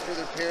caregivers for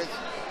their parents.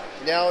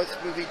 Now it's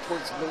moving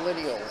towards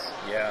millennials.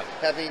 Yeah.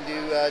 Having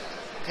to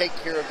take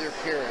care of their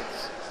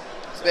parents.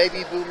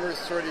 Baby boomers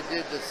sort of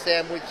did the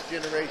sandwich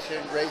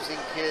generation, raising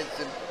kids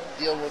and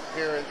dealing with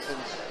parents, and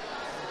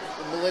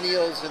the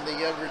millennials and the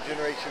younger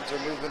generations are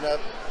moving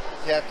up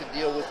to have to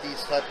deal with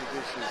these type of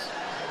issues.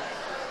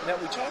 Now,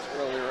 we talked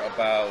earlier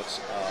about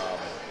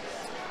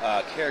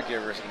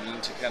caregivers and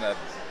needing to kind of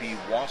be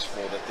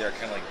watchful that they're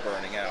kind of like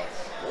burning out.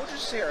 What would you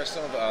say are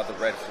some of the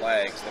red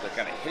flags that are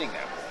kind of hitting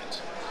that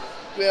point?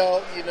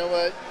 Well, you know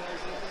what?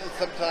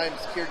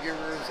 Sometimes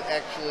caregivers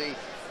actually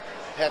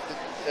have to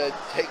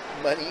take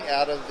money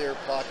out of their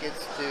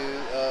pockets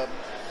to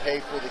pay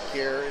for the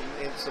care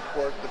and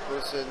support the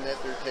person that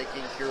they're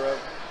taking care of.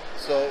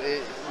 So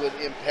it would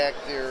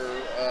impact their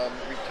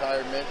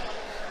retirement.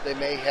 They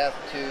may have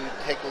to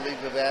take a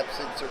leave of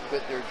absence or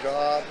quit their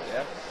job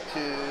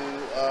to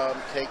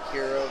take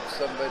care of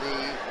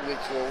somebody,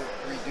 which will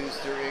reduce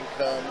their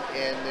income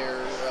and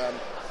their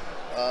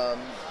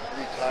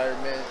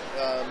retirement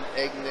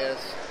egg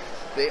nest.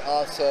 They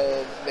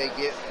also may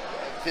get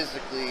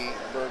physically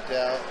burnt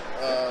out,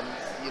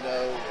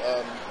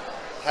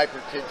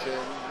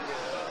 hypertension,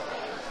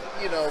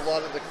 a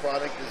lot of the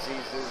chronic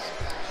diseases.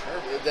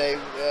 They,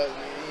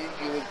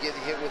 you would get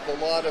hit with a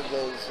lot of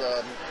those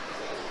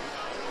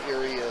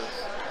areas.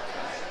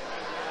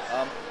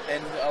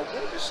 And what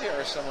would you say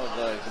are some of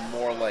the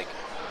more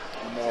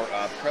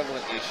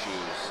prevalent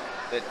issues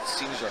that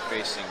seniors are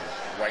facing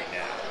right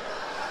now?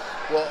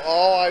 Well,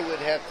 all I would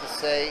have to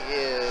say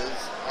is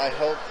I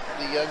hope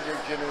the younger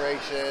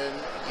generation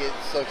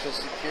gets Social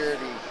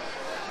Security.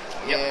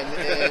 Yep.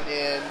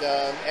 And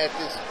at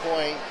this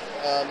point,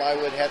 I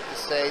would have to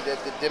say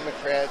that the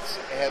Democrats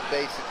have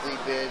basically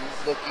been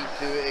looking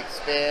to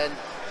expand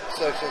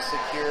Social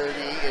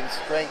Security and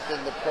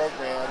strengthen the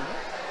program,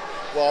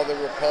 while the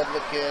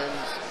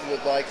Republicans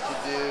would like to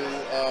do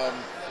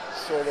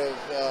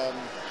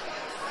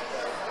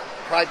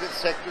private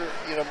sector,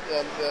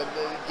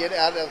 get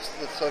out of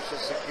the Social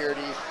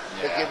Security,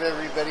 but give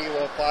everybody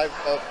a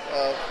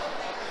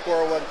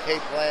 401k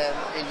plan,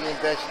 and you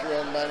invest your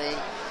own money.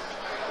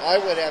 I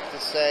would have to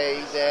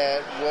say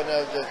that one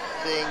of the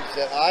things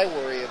that I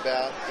worry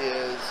about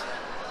is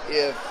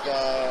if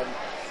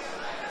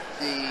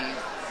the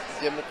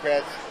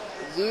Democrats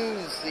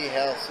lose the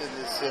House and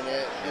the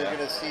Senate, you're going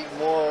to see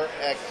more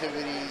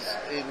activities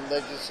in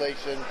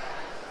legislation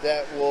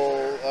that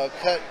will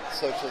cut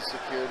Social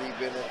Security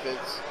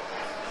benefits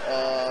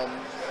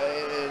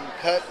and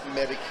cut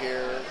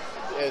Medicare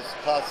as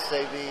cost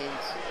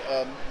savings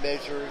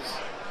measures.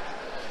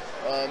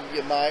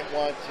 You might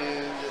want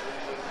to,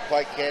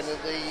 quite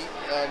candidly,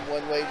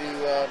 one way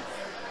to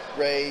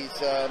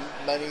raise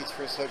monies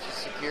for Social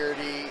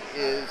Security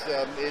is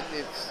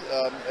it's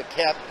a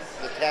cap.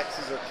 The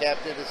taxes are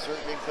capped at a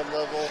certain income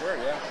level. Sure,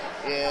 yeah.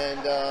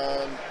 And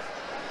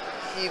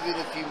even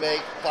if you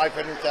make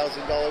 $500,000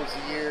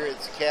 a year,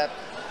 it's capped.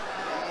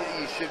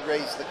 You should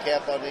raise the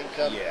cap on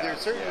income. Yeah, There are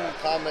certain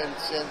common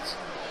sense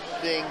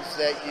things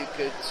that you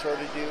could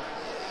sort of do,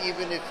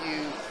 even if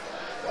you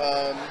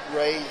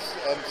raise.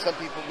 Some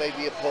people may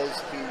be opposed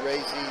to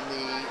raising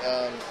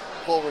the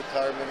full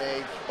retirement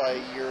age by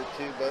a year or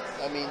two, but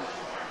I mean,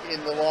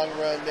 in the long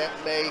run, that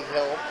may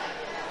help.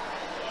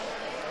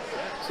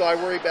 So I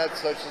worry about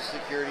Social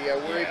Security. I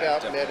worry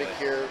about definitely.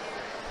 Medicare.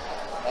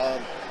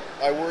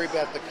 I worry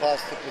about the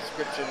cost of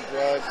prescription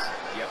drugs.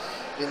 Yep.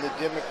 And the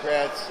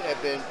Democrats have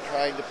been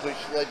trying to push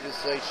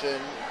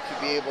legislation to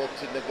be able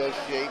to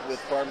negotiate with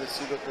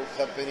pharmaceutical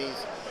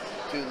companies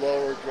to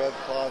lower drug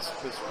costs,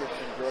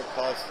 prescription drug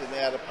costs, and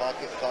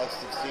out-of-pocket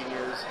costs of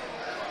seniors.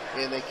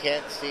 And they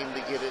can't seem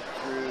to get it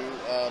through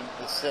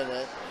the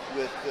Senate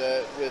with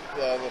a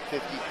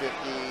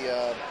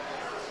 50-50.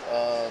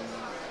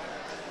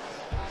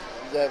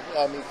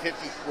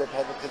 50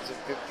 Republicans and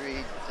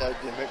 50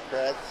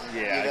 Democrats.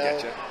 Yeah, I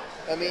getcha.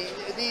 I mean,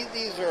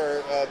 these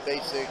are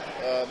basic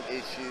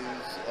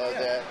issues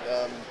that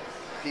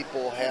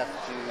people have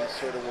to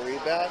sort of worry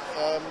about.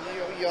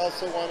 You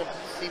also want to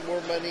see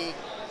more money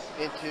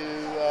into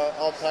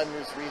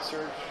Alzheimer's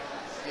research.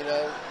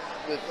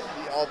 With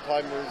the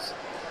Alzheimer's,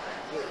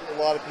 a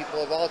lot of people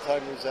have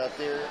Alzheimer's out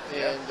there,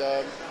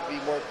 and be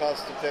more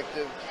cost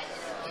effective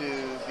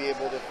to be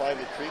able to find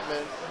a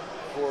treatment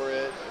for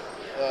it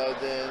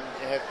than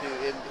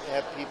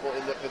have people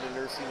end up in a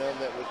nursing home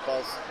that would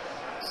cost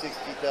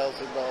 $60,000 a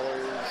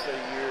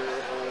year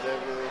or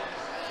whatever.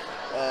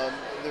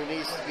 There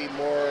needs to be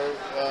more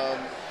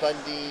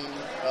funding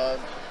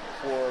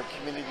for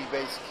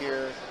community-based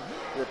care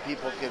where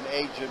people can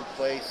age in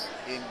place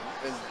and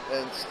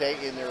stay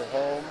in their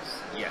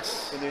homes.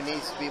 Yes. And there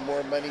needs to be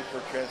more money for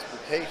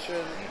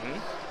transportation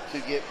to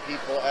get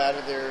people out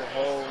of their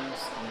homes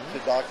to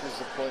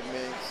doctor's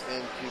appointments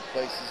and to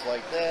places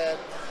like that.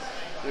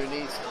 There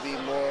needs to be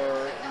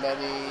more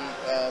money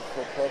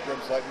for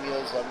programs like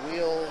Meals on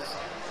Wheels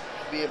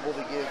to be able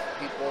to give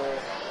people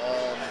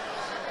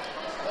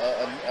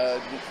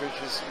a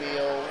nutritious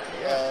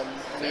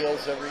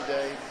meals every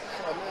day.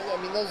 I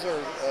mean, those are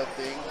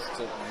things. It's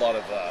a lot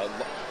of,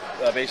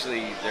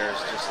 basically, there's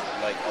just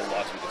like a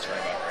lot to be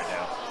concerned about right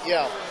now.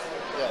 Yeah.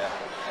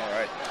 All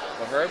right.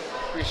 Well, Herb,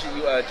 appreciate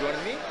you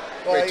joining me.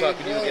 Well, Great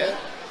talking to you again.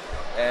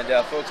 And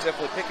folks,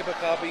 definitely pick up a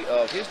copy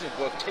of his new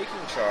book,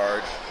 Taking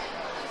Charge.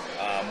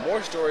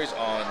 More stories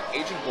on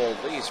aging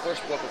boldly. His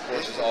first book, of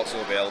course, is also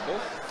available.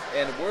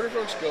 And where do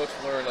folks go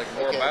to learn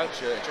more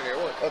about you and check out your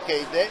work?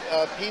 Okay,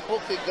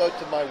 people could go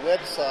to my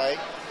website,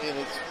 and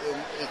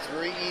it's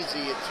very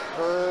easy. It's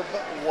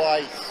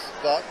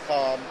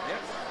herbweiss.com.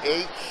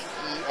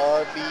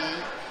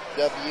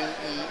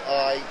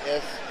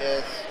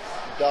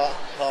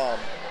 HERBWEISS.com.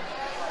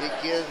 It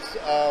gives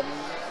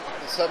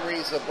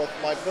summaries of both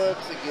my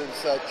books. It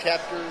gives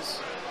chapters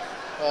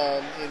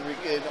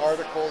in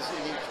articles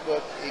in each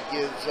book. It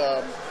gives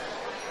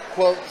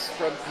quotes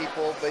from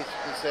people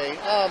basically saying,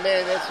 "Oh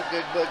man, that's a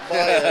good book,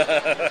 buy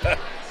it."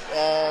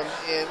 And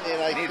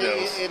I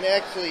think, and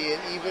actually, it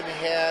even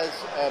has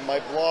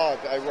my blog.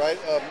 I write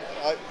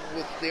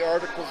with the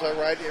articles I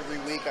write every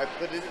week. I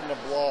put it in a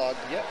blog,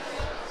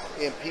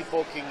 and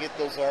people can get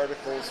those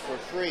articles for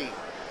free.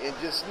 And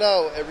just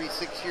know, every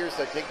 6 years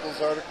I take those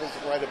articles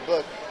and write a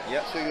book.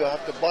 So you'll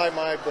have to buy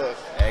my book.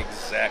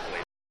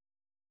 Exactly.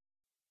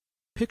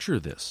 Picture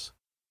this.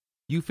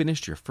 You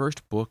finished your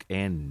first book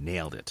and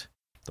nailed it.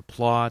 The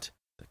plot,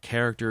 the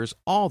characters,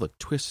 all the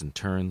twists and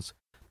turns.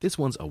 This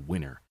one's a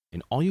winner,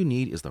 and all you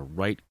need is the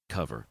right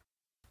cover.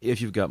 If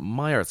you've got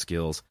my art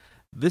skills,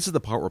 this is the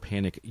part where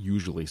panic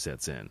usually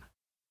sets in.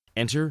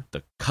 Enter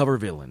the cover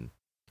villain,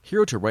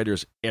 hero to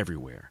writers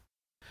everywhere.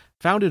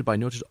 Founded by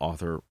noted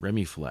author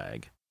Remy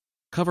Flagg,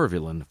 Cover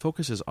Villain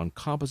focuses on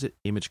composite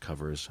image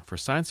covers for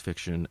science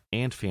fiction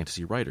and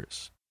fantasy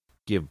writers.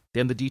 Give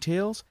them the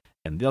details,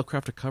 and they'll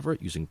craft a cover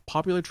using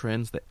popular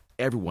trends that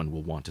everyone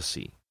will want to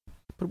see.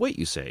 But wait,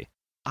 you say,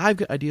 I've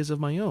got ideas of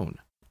my own.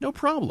 No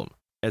problem,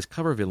 as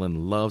Cover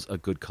Villain loves a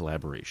good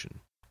collaboration.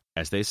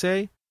 As they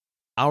say,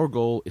 our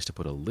goal is to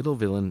put a little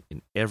villain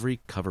in every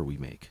cover we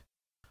make.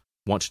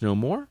 Want to know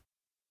more?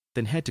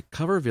 Then head to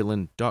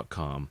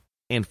covervillain.com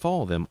and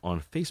follow them on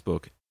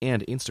Facebook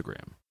and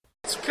Instagram.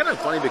 It's kind of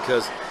funny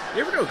because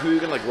you never know who you're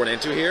going to run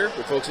into here,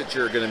 the folks that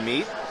you're going to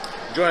meet.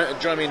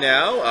 Join me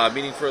now,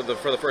 meeting for the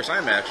first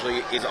time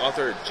actually, is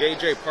author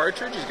J.J.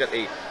 Partridge. He's got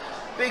a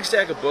big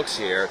stack of books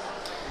here.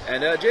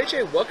 And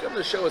J.J., welcome to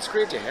the show. It's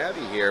great to have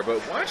you here,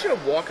 but why don't you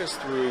walk us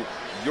through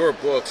your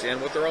books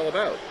and what they're all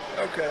about?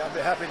 Okay, I'll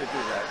be happy to do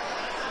that.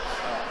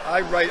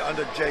 I write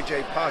under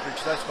J.J.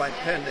 Partridge. That's my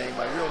pen name.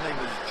 My real name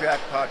is Jack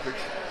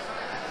Partridge.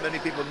 Many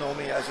people know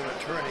me as an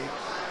attorney,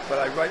 but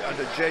I write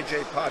under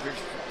J.J.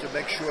 Partridge to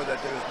make sure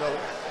that there is no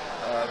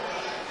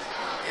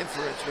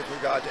inference with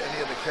regard to any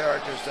of the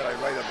characters that I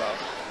write about.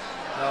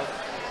 Now,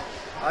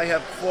 I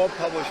have 4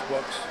 published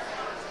books.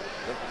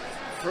 The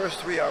first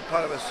 3 are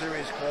part of a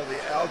series called the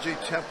Algie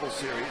Temple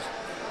series.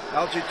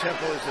 Algie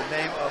Temple is the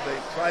name of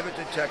a private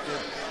detective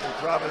in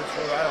Providence,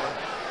 Rhode Island,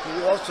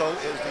 who also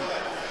is the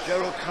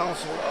general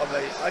counsel of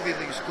a Ivy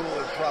League school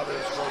in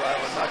Providence, Rhode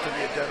Island, not to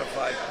be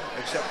identified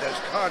except as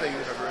Carter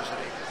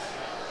University.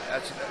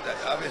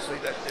 Obviously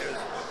that there's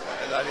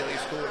an Ivy League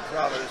school in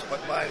Providence,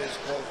 but mine is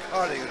called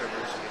Carter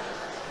University.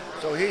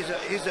 So he's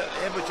an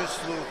amateur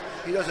sleuth.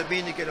 He doesn't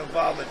mean to get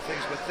involved in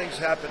things, but things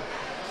happen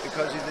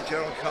because he's the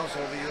general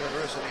counsel of the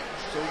university.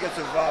 So he gets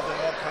involved in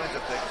all kinds of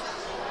things.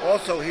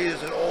 Also, he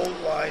is an old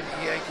line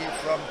Yankee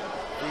from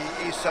the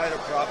east side of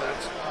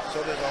Providence.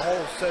 So there's a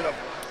whole set of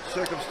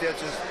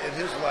circumstances in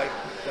his life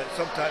that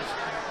sometimes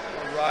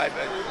arrive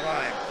at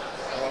crime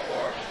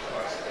or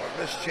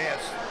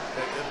mischance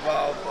that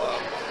involve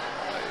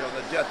the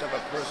death of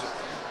a person.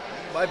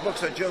 My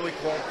books are generally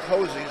called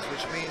cozies,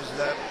 which means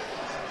that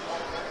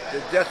the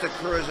death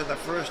occurs in the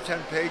first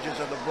 10 pages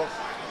of the book,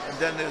 and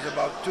then there's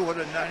about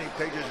 290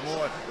 pages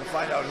more to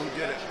find out who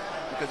did it,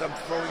 because I'm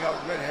throwing out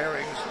red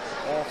herrings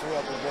all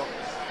throughout the book.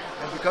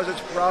 And because it's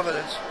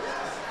Providence,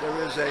 there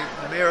is a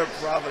mayor of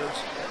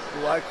Providence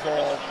who I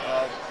call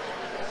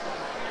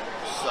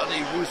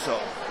Sonny Russo.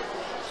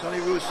 Sonny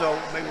Russo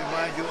may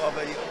remind you of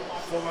a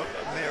former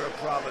mayor of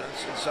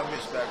Providence in some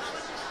respects,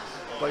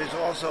 but he's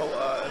also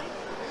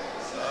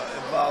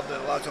involved in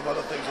lots of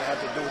other things that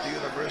have to do with the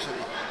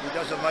university. He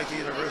doesn't like the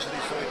university,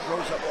 so he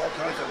throws up all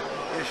kinds of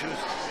issues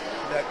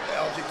that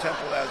Algie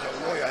Temple as a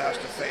lawyer has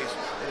to face,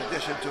 in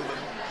addition to the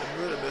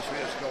murder mystery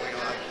that's going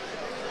on.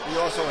 He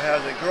also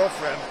has a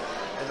girlfriend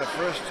in the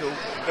first two,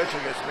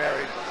 eventually gets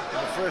married. In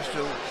the first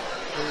two,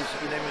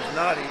 her name is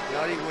Noddy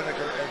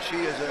Winokur, and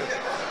she is a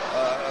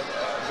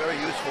very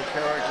useful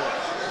character,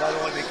 not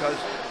only because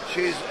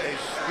she's a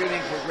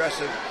screaming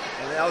progressive,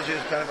 and Algie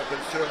is kind of a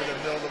conservative,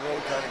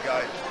 middle-of-the-road kind of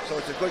guy. So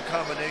it's a good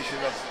combination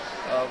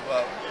of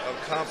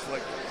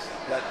conflict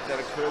that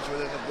occurs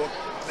within the book,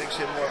 makes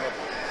him more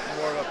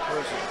of a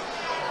person.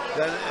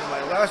 Then in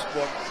my last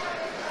book,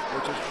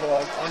 which is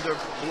called Under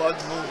Blood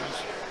Moons,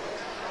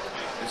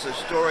 it's a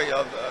story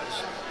of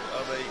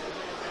a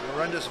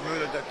horrendous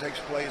murder that takes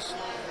place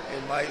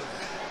in my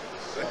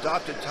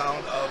adopted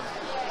town of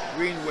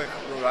Greenwick,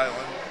 Rhode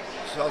Island,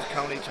 South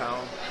County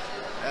town,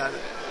 and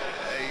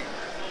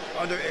a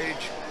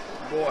underage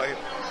boy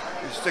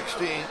who's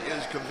 16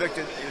 is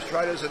convicted. He's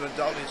tried as an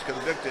adult. He's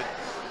convicted,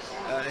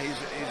 and he's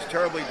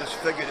terribly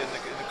disfigured in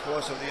the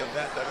course of the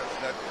event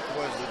that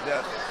caused the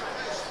death.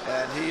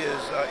 And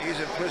he's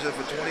in prison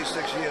for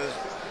 26 years,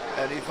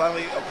 and he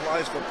finally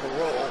applies for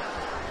parole.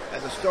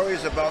 And the story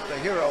is about the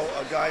hero,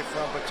 a guy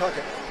from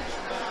Pawtucket,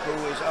 who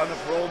is on the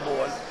parole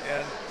board,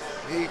 and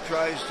he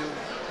tries to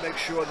make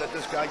sure that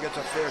this guy gets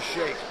a fair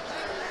shake.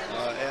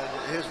 And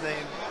his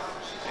name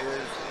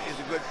is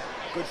a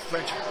good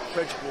French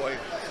boy,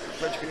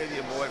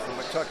 French-Canadian boy from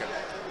Pawtucket.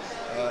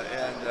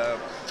 And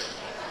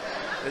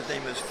his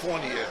name is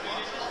Fournier.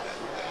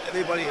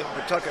 Everybody in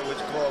Pawtucket was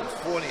called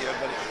Fournier,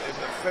 but in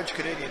the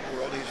French-Canadian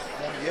world, he's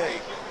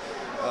Fournier.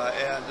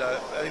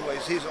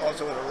 Anyways, he's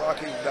also an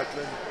Iraqi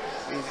veteran.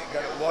 He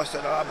lost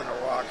an arm in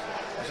Iraq,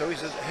 and so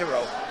he's a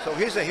hero. So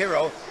he's a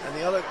hero, and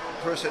the other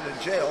person in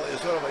jail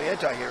is sort of an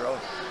anti-hero,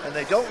 and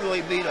they don't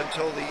really meet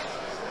until the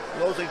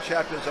closing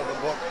chapters of the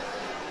book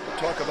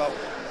talk about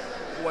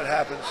what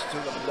happens to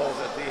them both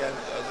at the end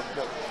of the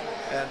book.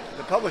 And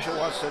the publisher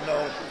wants to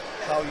know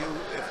how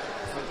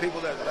for people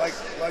that like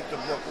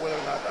the book, whether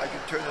or not I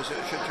should turn this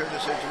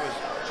into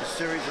a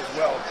series as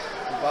well,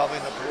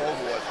 involving the parole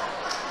board.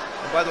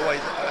 And by the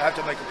way, I have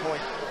to make a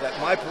point that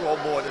my parole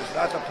board is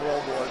not the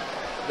parole board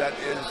that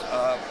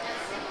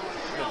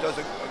does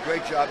a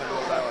great job in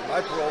Rhode Island.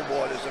 My parole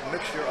board is a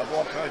mixture of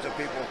all kinds of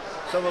people,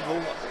 some of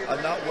whom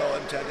are not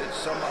well-intended,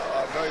 some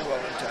are very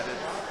well-intended.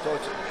 So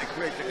it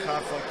creates a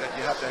conflict that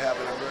you have to have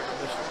in a murder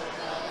mystery.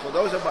 So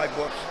those are my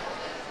books.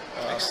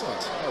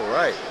 Excellent. All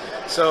right.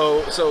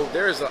 So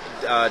there's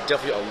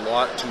definitely a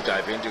lot to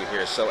dive into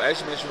here. So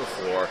as you mentioned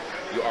before,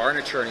 you are an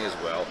attorney as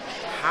well.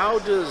 How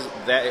does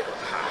that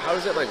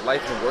like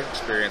life and work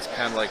experience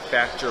kind of like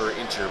factor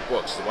into your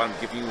books? Does one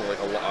give you like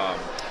a lot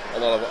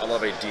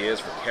of ideas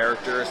for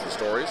characters and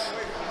stories?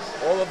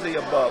 All of the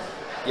above.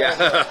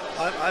 Yeah.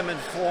 I'm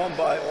informed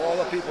by all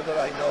the people that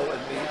I know and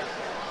meet.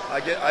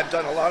 I've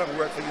done a lot of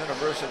work for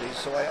universities,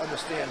 so I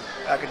understand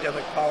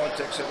academic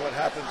politics and what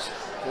happens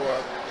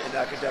in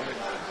academic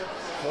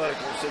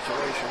political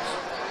situations,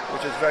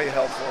 which is very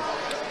helpful.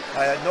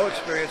 I had no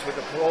experience with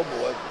the parole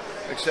board,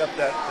 except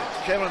that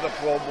the chairman of the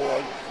parole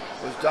board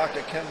was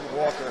Dr. Ken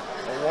Walker,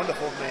 a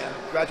wonderful man,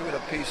 graduate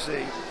of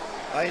PC.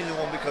 I knew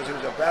him because he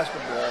was a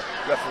basketball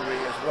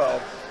referee as well.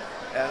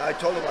 And I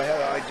told him I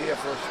had an idea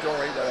for a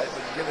story that had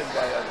been given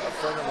by a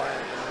friend of mine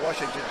in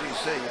Washington,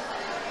 D.C.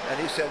 And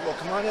he said, well,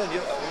 come on in,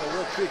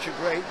 we'll treat you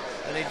great.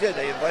 And he did.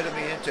 They invited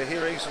me into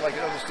hearings so I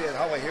could understand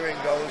how a hearing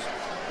goes,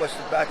 what's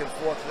the back and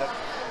forth that,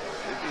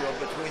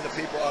 between the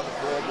people on the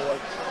parole board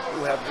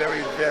who have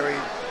very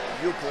varied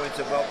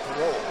viewpoints about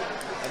parole.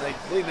 And they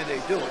believe me,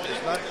 they do.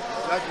 It's not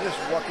just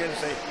walk in and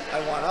say, I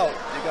want out.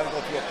 You got to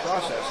go through a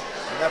process.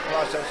 And that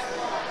process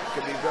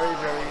can be very,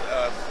 very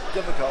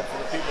difficult for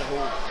the people who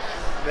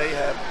may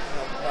have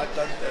not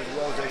done as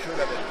well as they should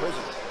have in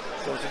prison.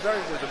 So it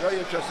was a very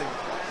interesting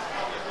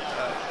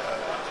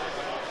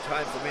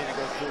time for me to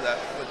go through that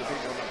with the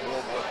people on the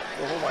parole board,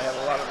 for whom I have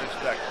a lot of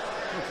respect.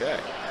 Okay.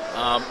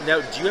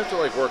 Now, do you have to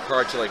like work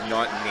hard to like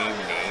not name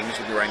names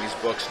when you're writing these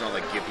books, not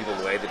like give people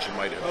away that you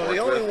might have? Well, the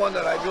only one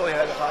that I really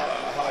had a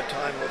hard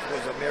time with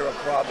was the mayor of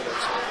Providence.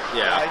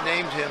 Yeah. I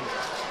named him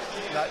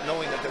not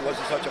knowing that there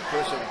wasn't such a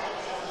person,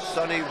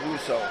 Sonny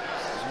Russo.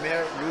 It's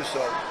Mayor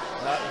Russo,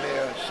 not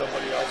Mayor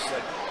somebody else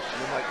that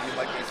you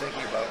might be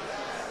thinking about.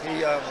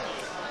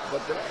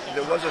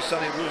 There was a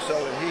Sonny Russo,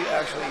 and he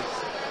actually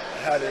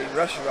had a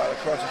restaurant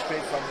across the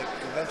street from the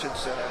convention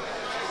center,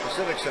 the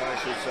Civic Center, I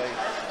should say,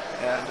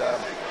 and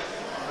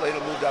later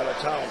moved out of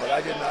town. But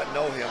I did not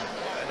know him,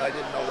 and I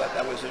didn't know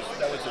that was his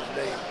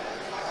name.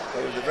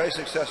 But it was a very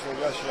successful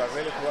restaurant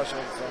right across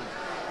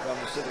from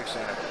the Civic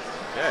Center.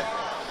 Okay.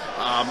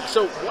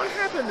 So what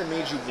happened that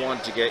made you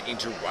want to get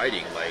into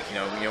writing? Like,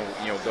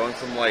 going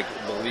from like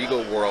the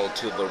legal world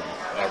to the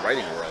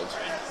writing world.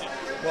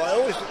 Well, I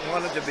always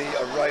wanted to be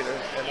a writer,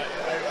 and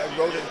I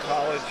wrote in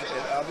college,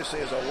 and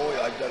obviously as a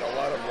lawyer, I've done a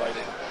lot of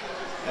writing.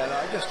 And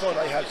I just thought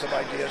I had some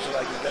ideas that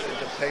I could get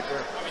into paper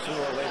sooner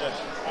or later,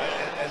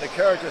 and the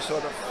characters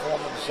sort of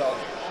form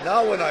themselves.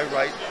 Now when I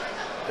write,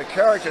 the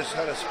characters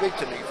kind of speak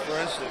to me. For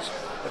instance,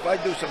 if I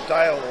do some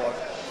dialogue,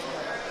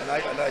 and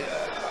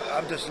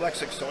I'm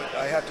dyslexic, so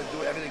I have to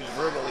do everything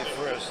verbally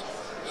first,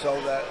 so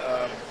that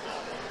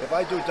if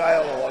I do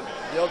dialogue,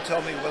 they'll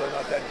tell me whether or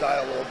not that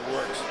dialogue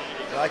works,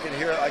 and I can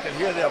hear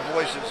their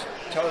voices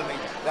telling me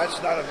that's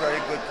not a very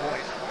good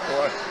point,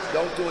 or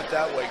don't do it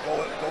that way,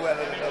 go at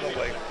it another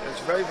way. And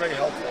it's very, very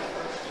helpful.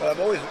 But I've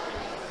always,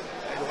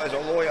 as a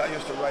lawyer, I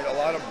used to write a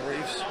lot of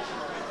briefs.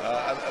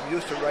 I'm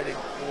used to writing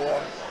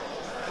long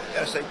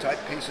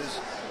essay-type pieces,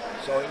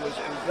 so it was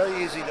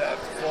very easy to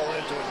fall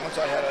into it once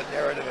I had a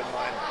narrative in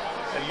mind.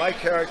 And my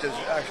characters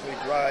actually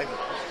drive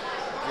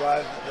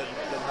the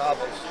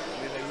novels.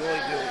 I mean, they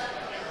really do,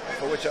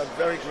 for which I'm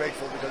very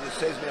grateful because it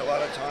saves me a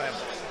lot of time.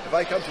 If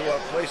I come to a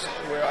place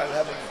where I'm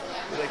having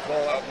what they call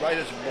a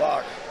writer's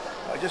block,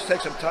 I just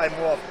take some time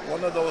off.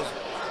 One of those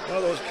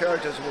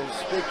characters will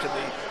speak to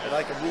me, and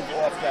I can move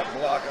off that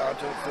block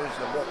onto finish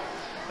the book.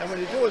 And when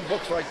you're doing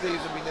books like these,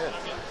 I mean,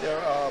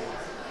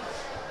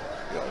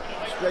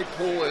 Straight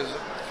Pool is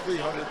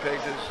 300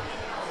 pages.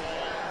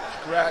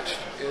 Scratched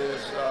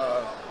is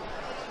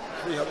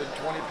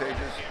 320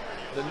 pages.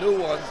 The new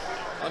one,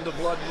 Under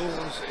Blood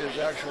Moons, is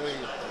actually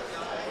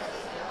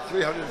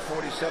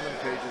 347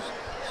 pages.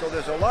 So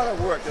there's a lot of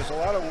work. There's a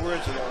lot of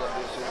words in all of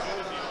this.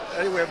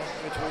 Anywhere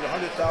between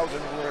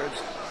 100,000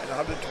 words and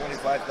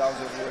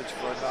 125,000 words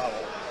for a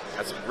novel.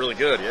 That's really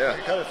good, yeah.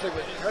 You kind of think of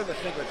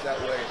it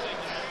that way.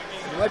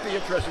 And you might be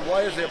interested.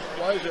 Why is there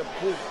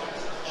pool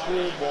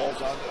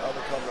balls on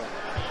the cover?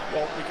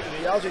 Well, in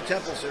the Algy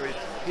Temple series,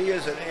 he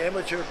is an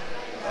amateur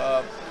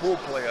pool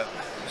player.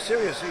 He's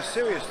serious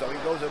though. He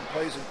goes and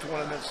plays in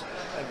tournaments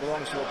and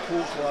belongs to a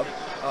pool club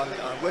on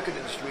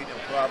Wickenden Street in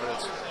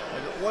Providence.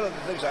 And one of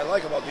the things I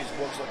like about these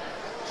books,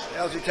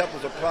 Algy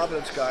Temple's a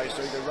Providence guy,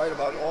 so you can write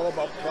all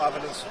about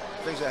Providence,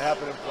 things that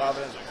happen in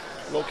Providence,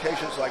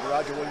 locations like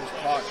Roger Williams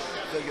Park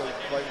figure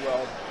quite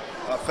well.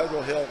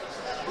 Federal Hill,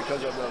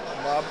 because of the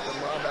mob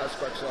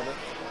aspects of it,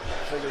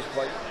 figures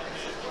quite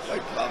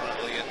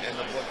prominently in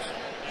the books.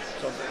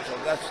 So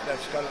that's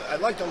kind of, I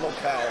like the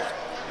locales.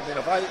 I mean,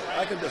 if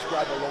I can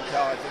describe a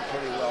locale, I think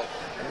pretty well.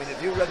 I mean, if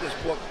you read this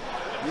book,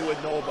 you would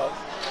know about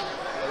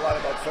a lot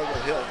about Federal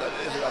Hill that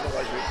isn't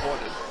otherwise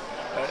reported.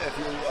 If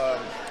you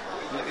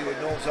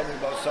would know something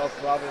about South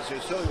Providence, you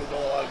certainly would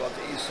know a lot about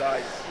the east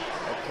side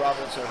of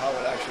Providence and how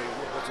it actually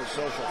works, what's the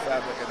social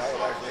fabric and how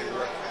it actually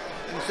works.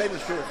 And the same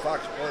is true with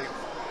Fox Point.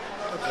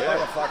 There's a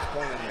lot of Fox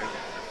Point in here.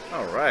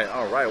 All right.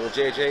 Well,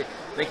 JJ,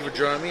 thank you for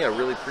joining me. I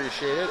really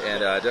appreciate it, and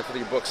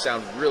definitely your books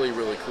sound really,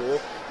 really cool.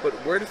 But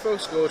where do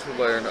folks go to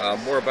learn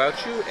more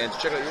about you and to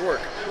check out your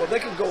work? Well, they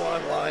can go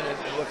online and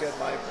look at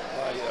my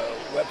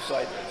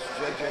website. It's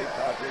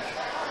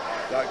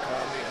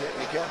jjpartridge.com.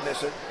 You can't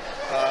miss it.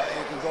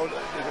 You can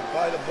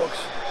buy the books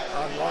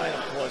online,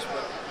 of course,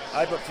 but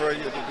I prefer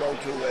you to go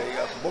to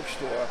a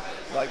bookstore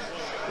like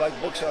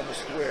Books on the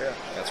Square.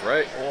 That's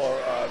right. Or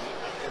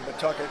in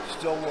Pawtucket,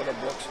 Stillwater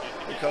Books,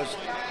 because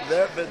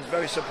they've been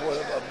very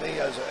supportive of me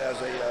as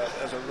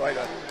a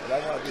writer, and I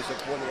want to be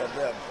supportive of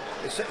them.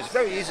 It's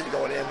very easy to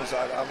go on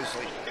Amazon,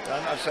 obviously. And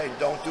I'm not saying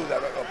don't do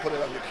that or put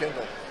it on your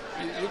Kindle.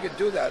 You can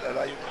do that, and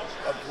I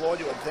applaud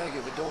you and thank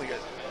you for doing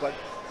it. But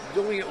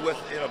doing it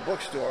in a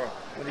bookstore,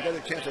 when you get a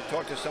chance to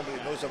talk to somebody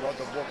who knows about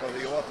the book or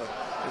the author,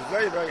 is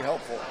very, very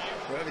helpful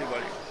for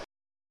everybody.